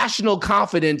irrational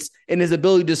confidence in his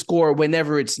ability to score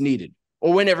whenever it's needed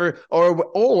or whenever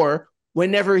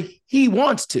he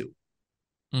wants to.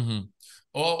 Mm-hmm.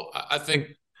 Well, I think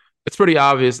it's pretty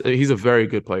obvious. He's a very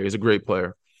good player. He's a great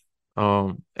player.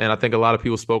 And I think a lot of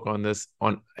people spoke on this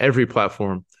on every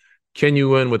platform. Can you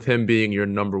win with him being your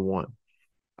number 1?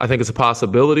 I think it's a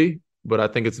possibility, but I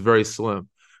think it's very slim.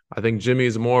 I think Jimmy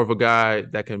is more of a guy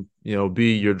that can,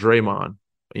 be your Draymond,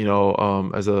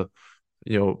 as a,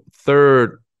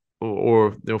 third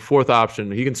or fourth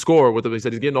option. He can score with him. He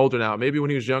said he's getting older now. Maybe when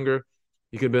he was younger,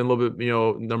 he could have been a little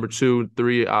bit, number 2,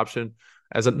 3 option.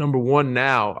 As a number one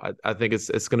now, I think it's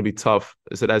going to be tough.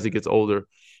 I said as he gets older.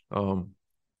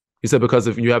 He said because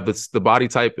if you have the body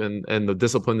type and the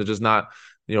discipline to just not,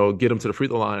 get him to the free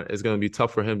throw line, it's going to be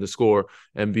tough for him to score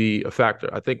and be a factor.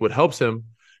 I think what helps him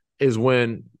is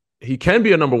when he can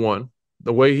be a number one,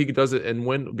 the way he does it, and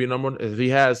when be a number one, if he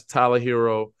has Tyler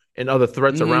Hero and other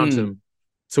threats around him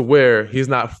to where he's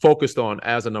not focused on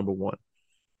as a number one,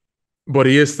 but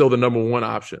he is still the number one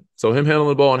option. So him handling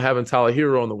the ball and having Tyler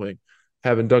Hero on the wing,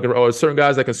 having Duncan, or certain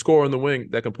guys that can score in the wing,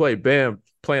 that can play, Bam,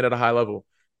 playing at a high level.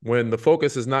 When the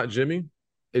focus is not Jimmy,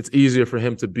 it's easier for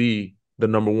him to be the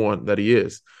number one that he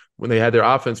is. When they had their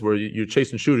offense where you're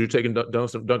chasing shooters, you're taking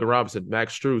Duncan Robinson,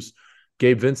 Max Strus,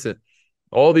 Gabe Vincent,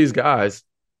 all these guys,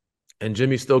 and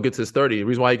Jimmy still gets his 30. The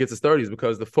reason why he gets his 30 is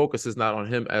because the focus is not on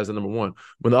him as the number one.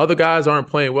 When the other guys aren't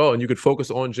playing well and you could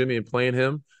focus on Jimmy and playing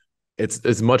him,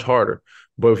 it's much harder.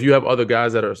 But if you have other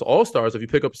guys that are all-stars, if you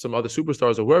pick up some other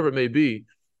superstars or whoever it may be,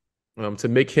 to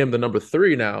make him the number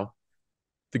three now,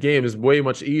 the game is way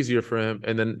much easier for him.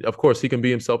 And then, of course, he can be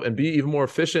himself and be even more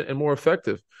efficient and more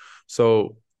effective.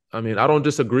 So, I mean, I don't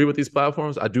disagree with these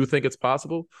platforms. I do think it's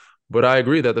possible. But I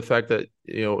agree that the fact that,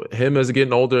 him as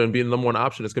getting older and being the number one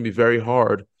option, it's going to be very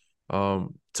hard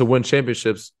to win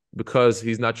championships because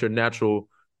he's not your natural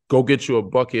go get you a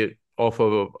bucket off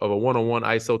of a one-on-one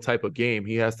ISO type of game.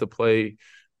 He has to play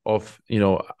off,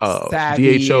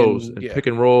 DHOs and pick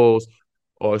and rolls,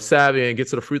 or savvy and get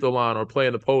to the free throw line, or play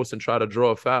in the post and try to draw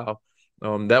a foul.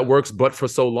 That works, but for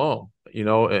so long,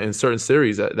 in certain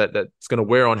series that's going to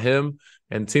wear on him,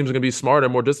 and teams are going to be smarter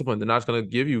and more disciplined. They're not going to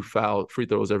give you foul free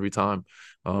throws every time.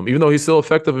 Even though he's still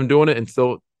effective in doing it and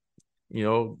still,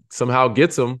 somehow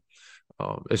gets them.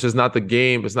 It's just not the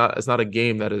game. It's not a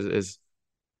game that is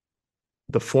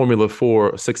the formula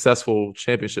for successful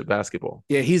championship basketball.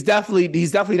 Yeah, he's definitely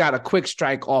not a quick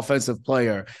strike offensive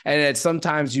player, and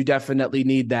sometimes you definitely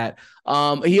need that.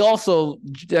 He also,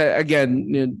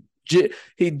 again,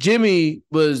 Jimmy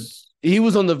was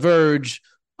on the verge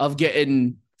of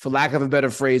getting, for lack of a better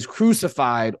phrase,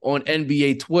 crucified on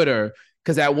NBA Twitter,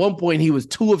 because at one point he was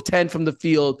 2 of 10 from the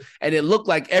field, and it looked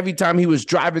like every time he was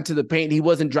driving to the paint, he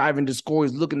wasn't driving to score,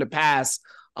 he was looking to pass.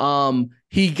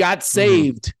 He got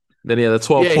saved. Mm-hmm. Then he had the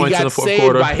 12 points in the fourth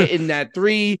quarter by hitting that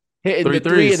three, and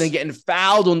then getting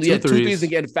fouled on the 2 threes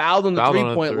and getting fouled on the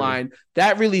 3-point line.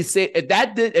 That really saved.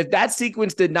 If that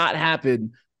sequence did not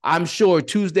happen, I'm sure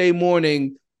Tuesday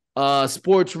morning,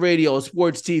 sports radio,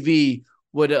 sports TV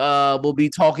will be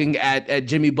talking at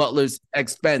Jimmy Butler's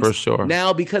expense for sure.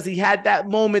 Now, because he had that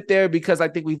moment there, because I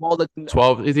think we've all looked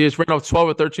 12. He's ran off 12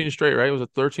 or 13 straight, right? It was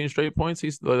 13 straight points.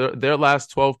 He's their last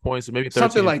 12 points, maybe 13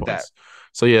 something like points. that.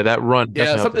 So yeah, that run,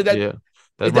 something that it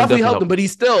definitely helped him. But he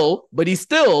still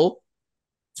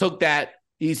took that.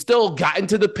 He still got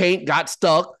into the paint, got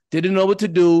stuck, didn't know what to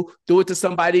do. Threw it to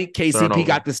somebody. KCP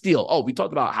got the steal. Oh, we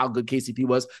talked about how good KCP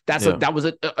was. That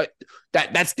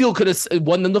steal could have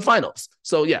won them the finals.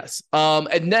 So yes.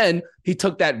 And then he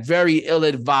took that very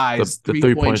ill-advised the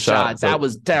 3-point shot. That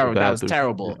was terrible. That was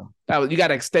terrible. Yeah. You got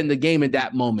to extend the game in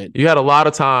that moment. You had a lot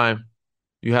of time.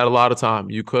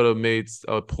 You could have made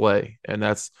a play, and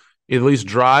that's at least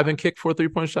drive and kick for a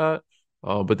 3-point shot.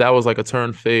 But that was like a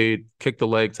turn fade, kick the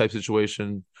leg type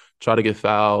situation, try to get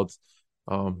fouled.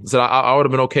 So I would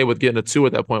have been okay with getting a 2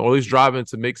 at that point, or at least driving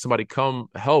to make somebody come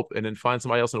help and then find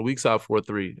somebody else on the weak side for a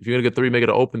 3. If you're going to get 3, make it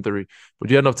an open 3. But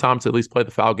you had enough time to at least play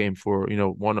the foul game for,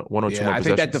 one or 2 more possessions. I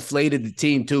think that deflated the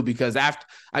team too, because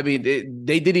they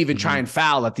didn't even try and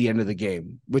foul at the end of the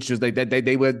game, which was they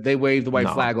waved the white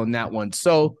flag on that one.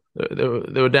 So they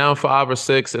were down 5 or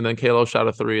 6, and then Kalo shot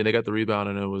a 3, and they got the rebound,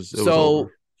 and it was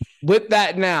over. With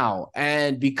that now,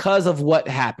 and because of what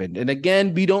happened, and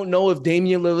again, we don't know if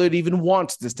Damian Lillard even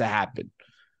wants this to happen.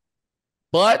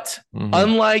 But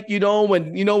unlike, when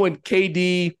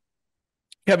KD,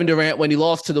 Kevin Durant, when he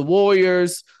lost to the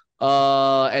Warriors,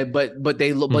 but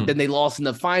then they lost in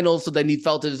the finals, so then he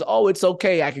felt it's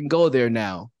okay, I can go there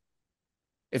now.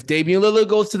 If Damian Lillard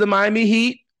goes to the Miami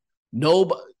Heat,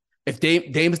 if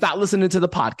Dame's not listening to the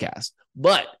podcast,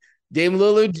 but Damian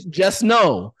Lillard, just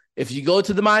know, if you go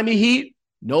to the Miami Heat,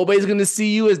 nobody's going to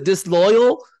see you as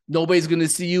disloyal. Nobody's going to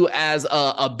see you as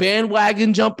a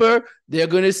bandwagon jumper. They're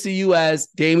going to see you as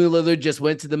Damian Lillard just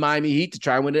went to the Miami Heat to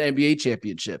try and win an NBA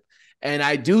championship. And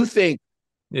I do think...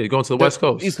 Yeah, you're going to the West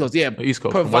Coast. East Coast, yeah. East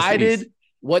Coast. Provided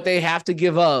what they have to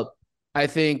give up, I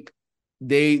think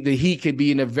the Heat could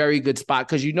be in a very good spot,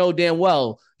 because damn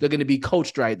well they're going to be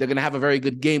coached right. They're going to have a very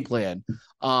good game plan.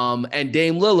 And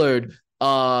Dame Lillard...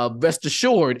 rest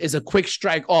assured, is a quick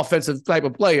strike offensive type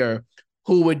of player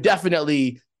who would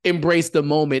definitely embrace the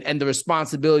moment and the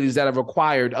responsibilities that are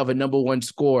required of a number one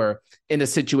scorer in a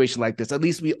situation like this. At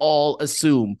least we all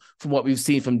assume from what we've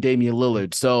seen from Damian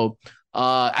Lillard. So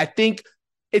I think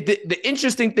the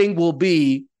interesting thing will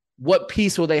be, what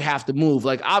piece will they have to move?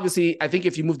 Like, obviously, I think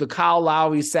if you move the Kyle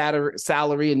Lowry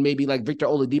salary and maybe like Victor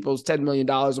Oladipo's $10 million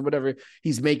or whatever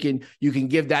he's making, you can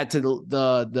give that to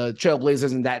the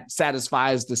Trailblazers, and that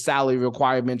satisfies the salary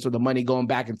requirements or the money going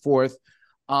back and forth.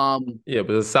 But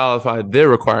to satisfy their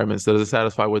requirements, does it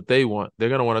satisfy what they want? They're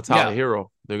going to want a talent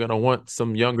hero. They're going to want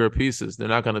some younger pieces. They're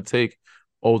not going to take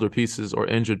older pieces or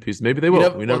injured pieces. Maybe they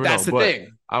will. We never know. That's the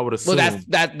thing. I would assume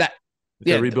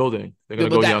they're rebuilding. They're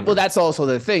going to go younger. Well, that's also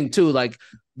the thing too. Like,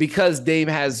 because Dame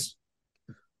has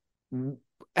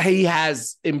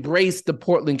embraced the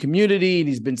Portland community and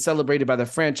he's been celebrated by the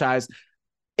franchise.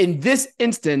 In this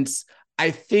instance,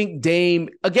 I think Dame,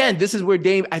 again, this is where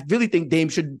Dame, I really think Dame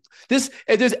should, if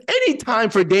there's any time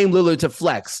for Dame Lillard to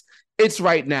flex, it's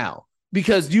right now,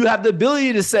 because you have the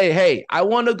ability to say, hey, I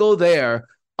want to go there.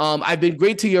 I've been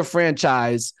great to your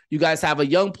franchise. You guys have a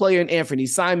young player in Anthony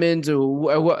Simons or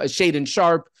Shaedon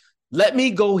Sharpe. Let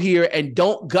me go here and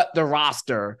don't gut the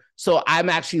roster. So I'm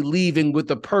actually leaving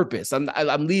with a purpose. I'm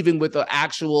leaving with an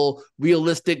actual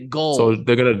realistic goal. So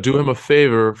they're going to do him a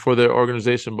favor for their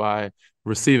organization by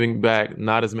receiving back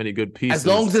not as many good pieces. As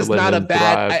long as it's not a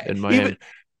bad in Miami.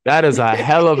 That is a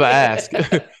hell of an ask.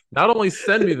 Not only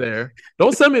send me there,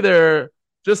 don't send me there.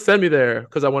 Just send me there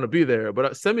because I want to be there,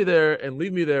 but send me there and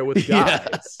leave me there with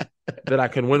guys that I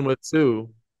can win with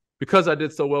too, because I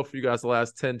did so well for you guys the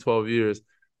last 10, 12 years.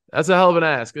 That's a hell of an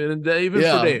ask, and even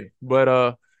for Dame. But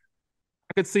I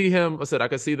could see him. I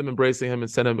could see them embracing him and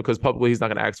send him, because publicly he's not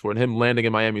going to ask for it. And him landing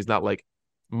in Miami is not like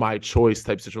my choice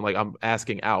type situation. Like, I'm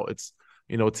asking out. It's,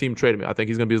 team trading me. I think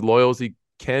he's going to be as loyal as he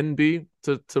can be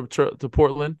to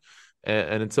Portland.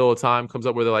 And until a time comes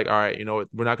up where they're like, all right,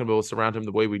 we're not going to be able to surround him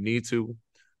the way we need to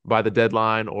by the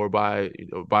deadline or by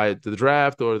the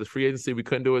draft or the free agency. We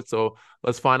couldn't do it. So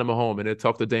let's find him a home. And then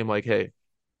talk to Dame like, hey,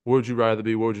 where would you rather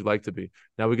be? Where would you like to be?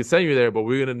 Now, we can send you there, but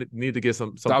we're going to need to get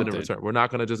something in return. We're not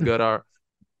going to just gut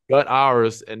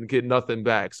ours and get nothing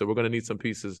back. So we're going to need some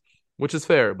pieces, which is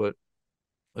fair. But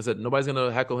I said, nobody's going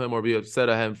to heckle him or be upset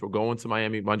at him for going to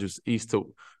Miami. Mind you,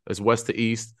 it's west to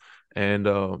east. And,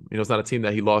 it's not a team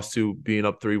that he lost to being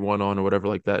up 3-1 on or whatever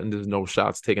like that. And there's no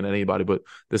shots taken at anybody. But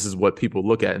this is what people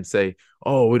look at and say,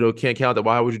 oh, we can't count that.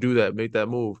 Why would you do that? Make that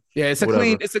move. Yeah, it's a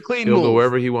clean move. He'll go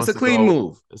wherever he wants to go. It's a clean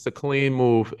move. It's a clean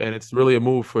move. And it's really a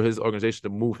move for his organization to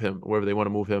move him wherever they want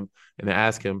to move him and to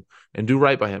ask him and do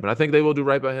right by him. And I think they will do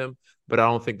right by him, but I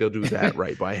don't think they'll do that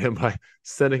right by him by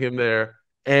sending him there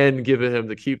and giving him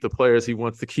to keep the players he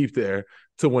wants to keep there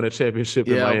to win a championship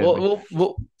in Miami.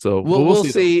 We'll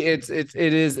see. It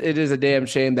is a damn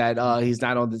shame that he's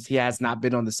not on this. He has not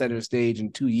been on the center stage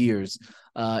in 2 years.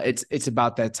 It's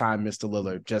about that time, Mr.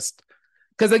 Lillard. Just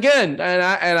because, again,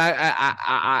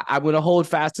 I'm going to hold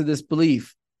fast to this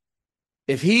belief.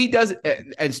 If he does,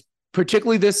 and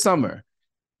particularly this summer,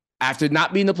 after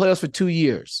not being in the playoffs for 2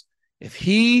 years, if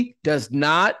he does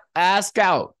not ask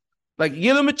out, like,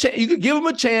 give him a chance. You could give him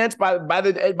a chance by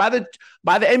the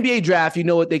NBA draft. You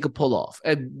know what they could pull off,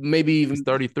 and maybe even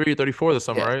 33, 34 this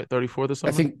summer, right? 34 this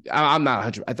summer. I think I'm not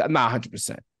 100. I'm not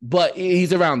 100%, but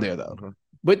he's around there though. Mm-hmm.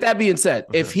 With that being said,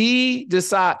 if he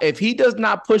does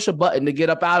not push a button to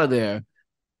get up out of there,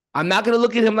 I'm not going to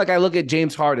look at him like I look at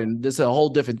James Harden. This is a whole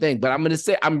different thing. But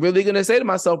I'm really going to say to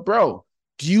myself, bro,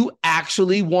 do you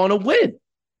actually want to win?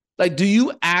 Like, do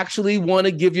you actually want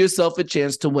to give yourself a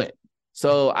chance to win?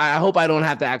 So I hope I don't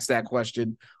have to ask that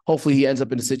question. Hopefully he ends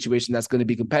up in a situation that's going to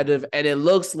be competitive. And it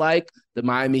looks like the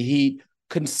Miami Heat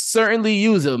can certainly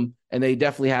use him. And they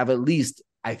definitely have, at least,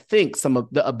 I think, some of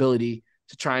the ability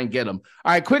to try and get him.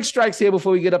 All right, quick strikes here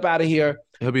before we get up out of here.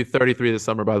 He'll be 33 this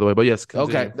summer, by the way. But yes,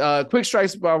 continue. Okay. Quick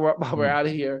strikes while we're out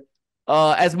of here.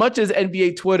 As much as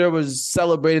NBA Twitter was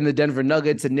celebrating the Denver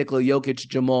Nuggets and Nikola Jokic,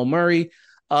 Jamal Murray,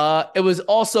 it was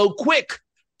also quick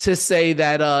to say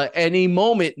that any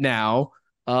moment now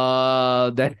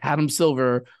that Adam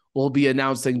Silver will be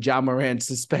announcing Ja Morant's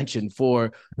suspension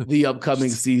for the upcoming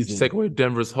season. Take away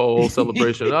Denver's whole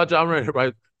celebration. Ja Morant,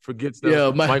 everybody forgets that.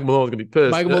 Yeah, Mike Malone's going to be pissed.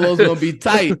 Mike Malone's going to be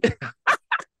tight.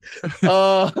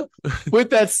 With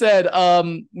that said,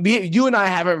 you and I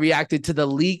haven't reacted to the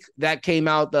leak that came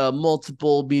out, the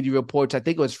multiple media reports. I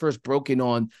think it was first broken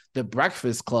on The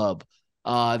Breakfast Club,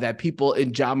 that people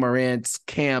in Ja Morant's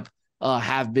camp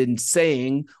have been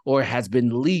saying, or has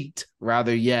been leaked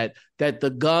rather yet, that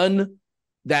the gun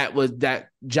that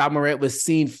Ja Morant was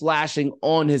seen flashing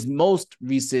on his most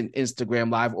recent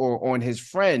Instagram live, or on his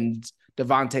friend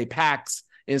Devontae Pack's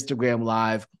Instagram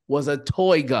live, was a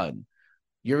toy gun.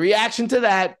 Your reaction to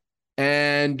that,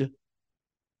 and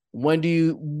what do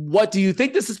you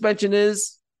think the suspension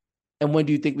is, and when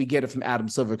do you think we get it from Adam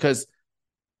Silver? Because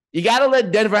you got to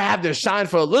let Denver have their shine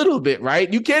for a little bit,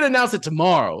 right? You can't announce it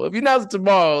tomorrow. If you announce it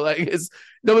tomorrow, then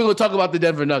we're going to talk about the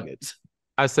Denver Nuggets.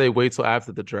 I say wait till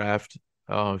after the draft,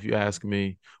 if you ask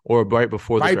me, or right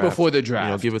before the draft. Right before the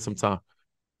draft. Give it some time.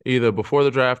 Either before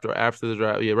the draft or after the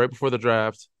draft. Yeah, right before the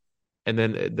draft. And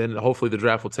then hopefully the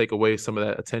draft will take away some of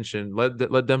that attention.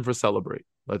 Let Denver celebrate.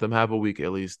 Let them have a week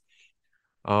at least.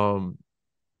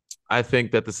 I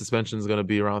think that the suspension is going to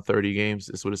be around 30 games.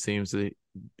 Is what it seems to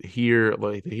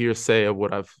hearsay of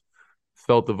what I've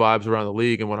felt the vibes around the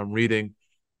league and what I'm reading,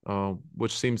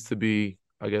 which seems to be,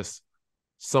 I guess,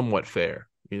 somewhat fair.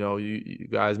 You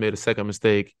guys made a second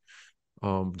mistake,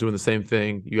 doing the same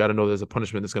thing. You got to know there's a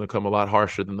punishment that's going to come a lot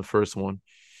harsher than the first one.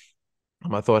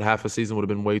 I thought half a season would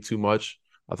have been way too much.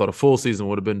 I thought a full season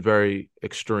would have been very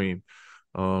extreme.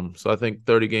 So I think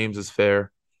 30 games is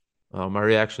fair. My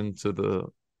reaction to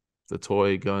the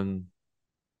toy gun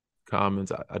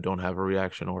comments, I don't have a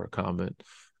reaction or a comment.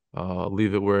 I'll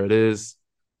leave it where it is,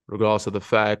 regardless of the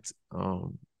fact,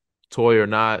 toy or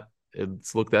not,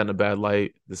 it's looked at in a bad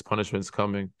light. This punishment's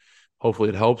coming. Hopefully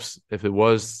it helps. If it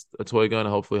was a toy gun,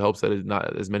 hopefully it helps that it's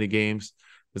not as many games,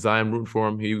 as I am rooting for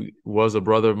him. He was a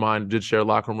brother of mine, did share a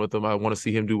locker room with him. I want to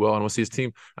see him do well. I want to see his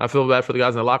team. I feel bad for the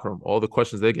guys in the locker room, all the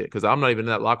questions they get, because I'm not even in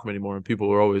that locker room anymore, and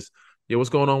people are always, yeah, what's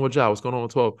going on with Ja? What's going on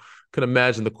with 12? Can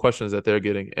imagine the questions that they're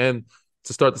getting. And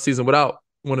to start the season without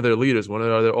one of their leaders, one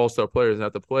of their all-star players, and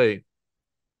have to play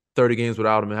 30 games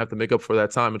without him and have to make up for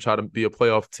that time and try to be a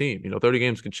playoff team. 30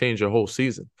 games can change your whole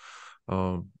season,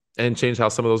 and change how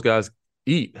some of those guys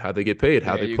eat, how they get paid,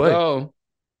 how they play. Go.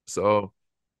 So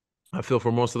I feel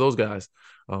for most of those guys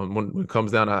when it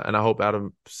comes down, and I hope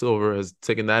Adam Silver has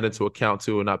taken that into account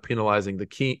too, and not penalizing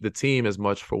the team as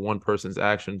much for one person's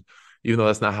action, even though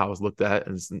that's not how it's looked at,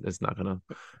 and it's not going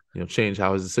to change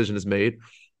how his decision is made.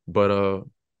 But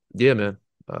yeah, man.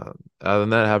 Other than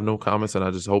that, I have no comments, and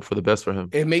I just hope for the best for him.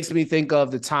 It makes me think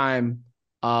of the time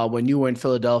when you were in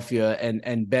Philadelphia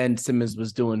and Ben Simmons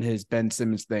was doing his Ben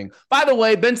Simmons thing. By the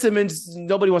way, Ben Simmons,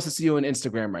 nobody wants to see you on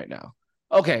Instagram right now.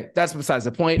 Okay, that's besides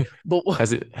the point. But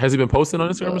has he been posting on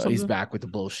Instagram or something? He's back with the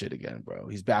bullshit again, bro.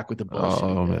 He's back with the bullshit.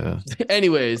 Oh man.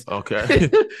 Anyways, okay.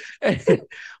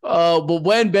 But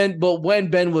when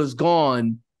Ben was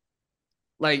gone,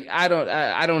 like I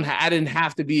didn't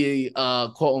have to be a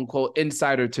quote unquote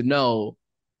insider to know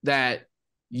that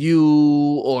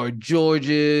you or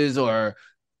Georges or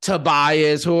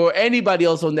Tobias or anybody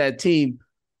else on that team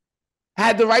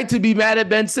had the right to be mad at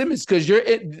Ben Simmons, because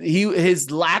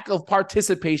his lack of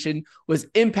participation was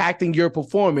impacting your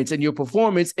performance, and your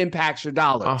performance impacts your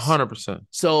dollars. 100%.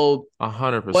 So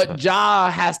 100%. What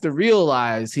Ja has to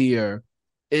realize here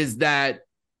is that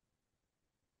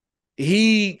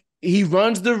he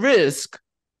runs the risk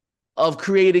of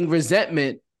creating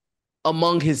resentment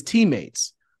among his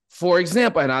teammates. For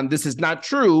example, and this is not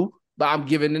true, but I'm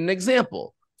giving an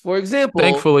example. For example,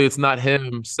 thankfully, it's not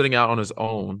him sitting out on his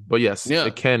own, but yes,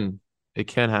 it can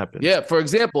happen. Yeah. For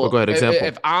example, go ahead. Example.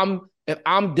 If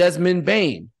I'm Desmond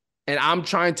Bane and I'm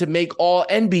trying to make all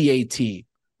NBA team,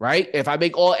 right? If I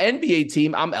make all NBA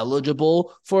team, I'm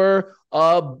eligible for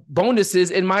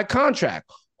bonuses in my contract.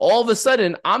 All of a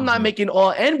sudden, I'm not making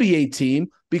all NBA team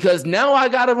because now I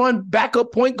got to run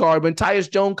backup point guard when Tyus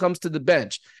Jones comes to the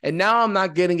bench, and now I'm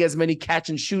not getting as many catch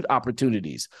and shoot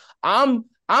opportunities. I'm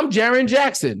Jaren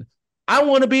Jackson. I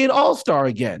want to be an all-star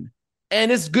again.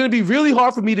 And it's going to be really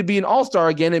hard for me to be an all-star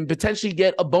again and potentially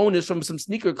get a bonus from some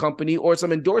sneaker company or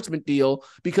some endorsement deal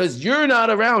because you're not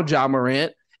around, Ja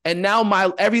Morant. And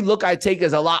now every look I take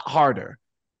is a lot harder.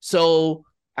 So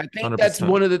I think 100%. That's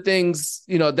one of the things,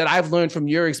 that I've learned from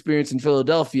your experience in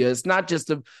Philadelphia. It's not just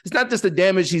the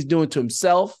damage he's doing to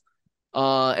himself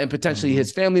and potentially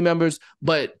his family members,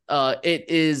 but it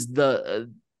is the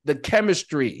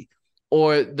chemistry,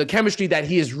 or the chemistry that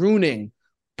he is ruining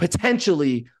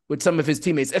potentially with some of his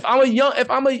teammates.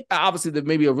 Obviously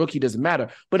maybe a rookie doesn't matter,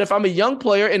 but if I'm a young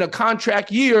player in a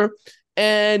contract year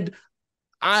and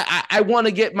I want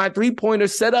to get my 3-pointer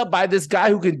set up by this guy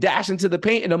who can dash into the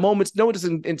paint in a moment's notice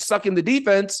and suck in the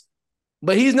defense,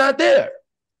 but he's not there,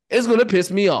 it's going to piss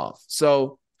me off.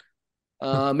 So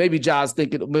maybe Ja's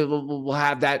thinking we'll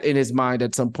have that in his mind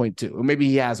at some point too. Or maybe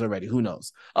he has already. Who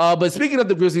knows? But speaking of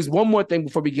the Grizzlies, one more thing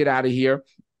before we get out of here.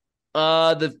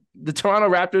 The Toronto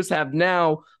Raptors have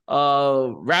now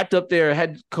wrapped up their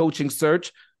head coaching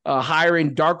search,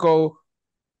 hiring Darko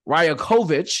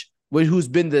Rajakovic, who's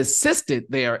been the assistant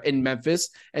there in Memphis.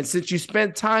 And since you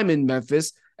spent time in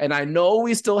Memphis, and I know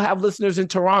we still have listeners in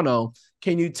Toronto,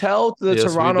 Can you tell the Yes,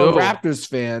 we Toronto do. Raptors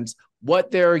fans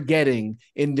what they're getting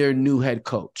in their new head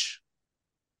coach?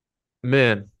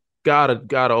 Man,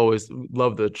 gotta always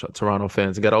love the Toronto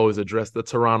fans. Gotta always address the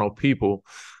Toronto people,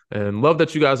 and love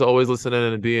that you guys are always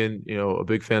listening and being, a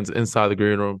big fans inside the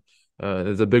green room.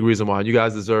 Is a big reason why you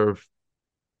guys deserve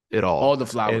it all. All the And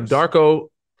flowers. Darko,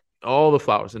 all the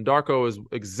flowers. And Darko is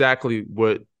exactly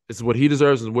what he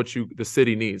deserves and what the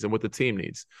city needs and what the team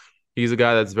needs. He's a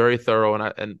guy that's very thorough,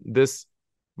 and this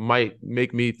might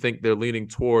make me think they're leaning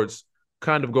towards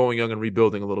kind of going young and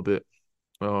rebuilding a little bit.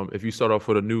 If you start off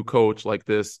with a new coach like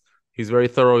this, he's very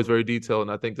thorough, he's very detailed,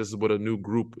 and I think this is what a new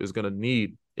group is going to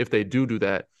need if they do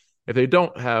that. If they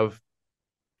don't have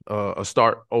a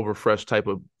start over fresh type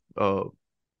of,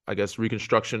 I guess,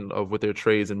 reconstruction of with their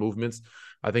trades and movements,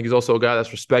 I think he's also a guy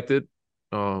that's respected,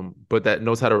 but that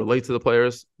knows how to relate to the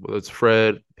players, whether it's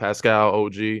Fred, Pascal,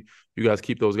 OG. You guys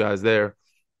keep those guys there.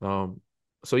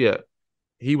 So, yeah,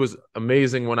 he was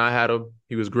amazing when I had him.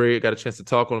 He was great. Got a chance to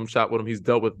talk with him, chat with him. He's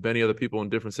dealt with many other people in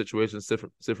different situations,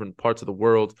 different parts of the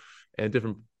world, and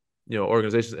different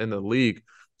organizations in the league.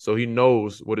 So he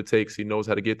knows what it takes. He knows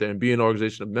how to get there and be an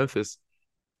organization of Memphis,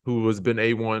 who has been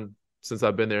A1 since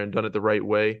I've been there and done it the right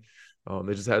way.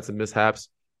 They just had some mishaps.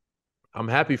 I'm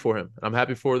happy for him. I'm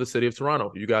happy for the city of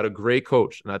Toronto. You got a great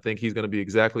coach, and I think he's going to be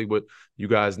exactly what you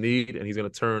guys need, and he's going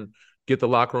to get the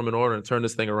locker room in order and turn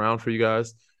this thing around for you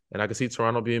guys. And I can see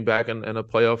Toronto being back in a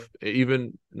playoff,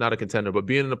 even not a contender, but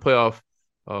being in the playoff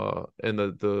in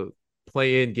the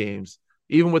play-in games,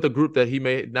 even with a group that he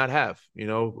may not have,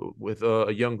 with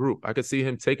a young group. I could see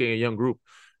him taking a young group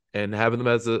and having them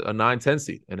as a 9-10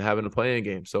 seed and having a play-in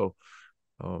game. So,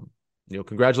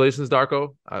 congratulations,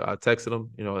 Darko. I texted him.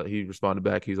 He responded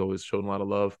back. He's always shown a lot of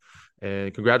love.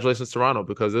 And congratulations, Toronto,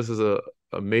 because this is a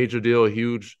major deal, a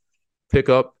huge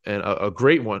pickup, and a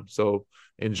great one. So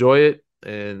enjoy it.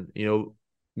 And,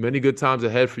 many good times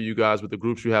ahead for you guys with the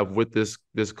groups you have with this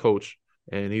coach.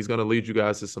 And he's going to lead you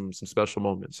guys to some special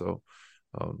moments. So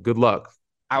good luck.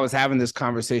 I was having this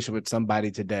conversation with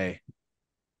somebody today.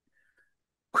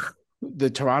 The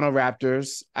Toronto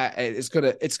Raptors, it's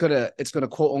gonna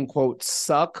quote unquote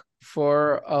suck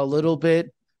for a little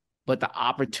bit, but the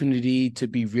opportunity to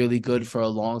be really good for a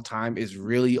long time is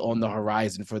really on the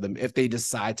horizon for them if they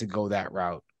decide to go that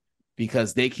route,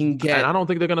 because they can get. And I don't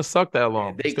think they're gonna suck that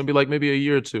long. It's gonna be like maybe a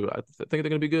year or two. I think they're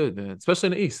gonna be good, man. Especially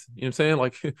in the East. You know what I'm saying?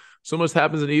 Like so much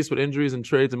happens in the East with injuries and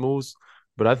trades and moves,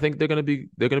 but I think they're gonna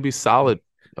be solid.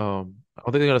 I don't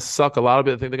think they're gonna suck a lot of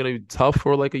it. I think they're gonna be tough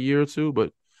for like a year or two,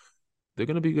 but they're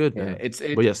gonna be good, man.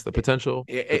 But yes, the potential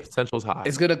is high.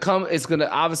 It's gonna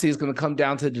come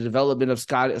down to the development of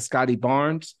Scotty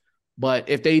Barnes. But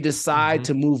if they decide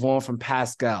to move on from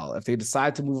Pascal, if they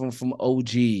decide to move on from OG,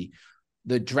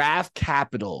 the draft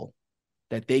capital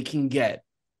that they can get,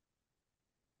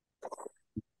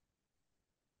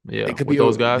 they could be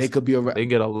those guys. They can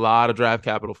get a lot of draft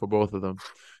capital for both of them.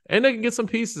 And they can get some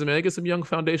pieces, man. They get some young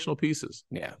foundational pieces.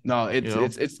 Yeah, no,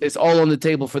 it's all on the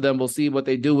table for them. We'll see what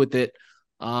they do with it.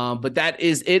 But that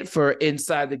is it for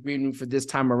Inside the Green Room for this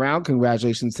time around.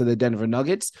 Congratulations to the Denver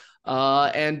Nuggets.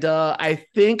 And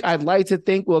I'd like to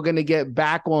think we're going to get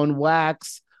back on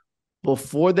wax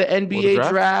before the NBA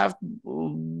draft,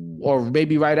 or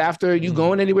maybe right after. You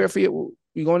going anywhere for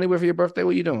your birthday? What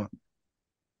are you doing?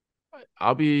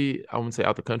 I wouldn't say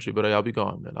out the country, but I'll be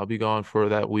gone, man. I'll be gone for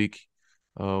that week.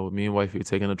 With me and wifey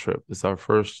taking a trip. It's our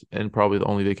first and probably the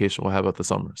only vacation we'll have out the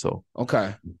summer. So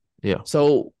okay, yeah.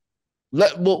 So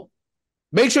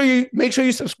make sure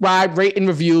you subscribe, rate, and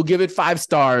review. Give it 5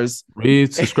 stars.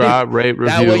 Read, subscribe, rate, review.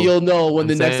 That way you'll know when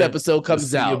the next episode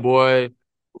comes out. Your boy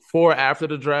before, after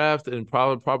the draft, and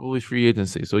probably free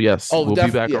agency. So yes, we'll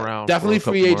be back around. Definitely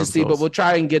free agency, but we'll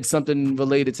try and get something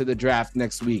related to the draft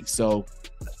next week. So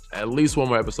at least one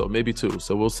more episode, maybe 2.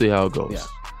 So we'll see how it goes. Yeah.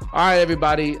 All right,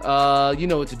 everybody. You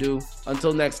know what to do.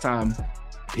 Until next time,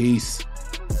 peace.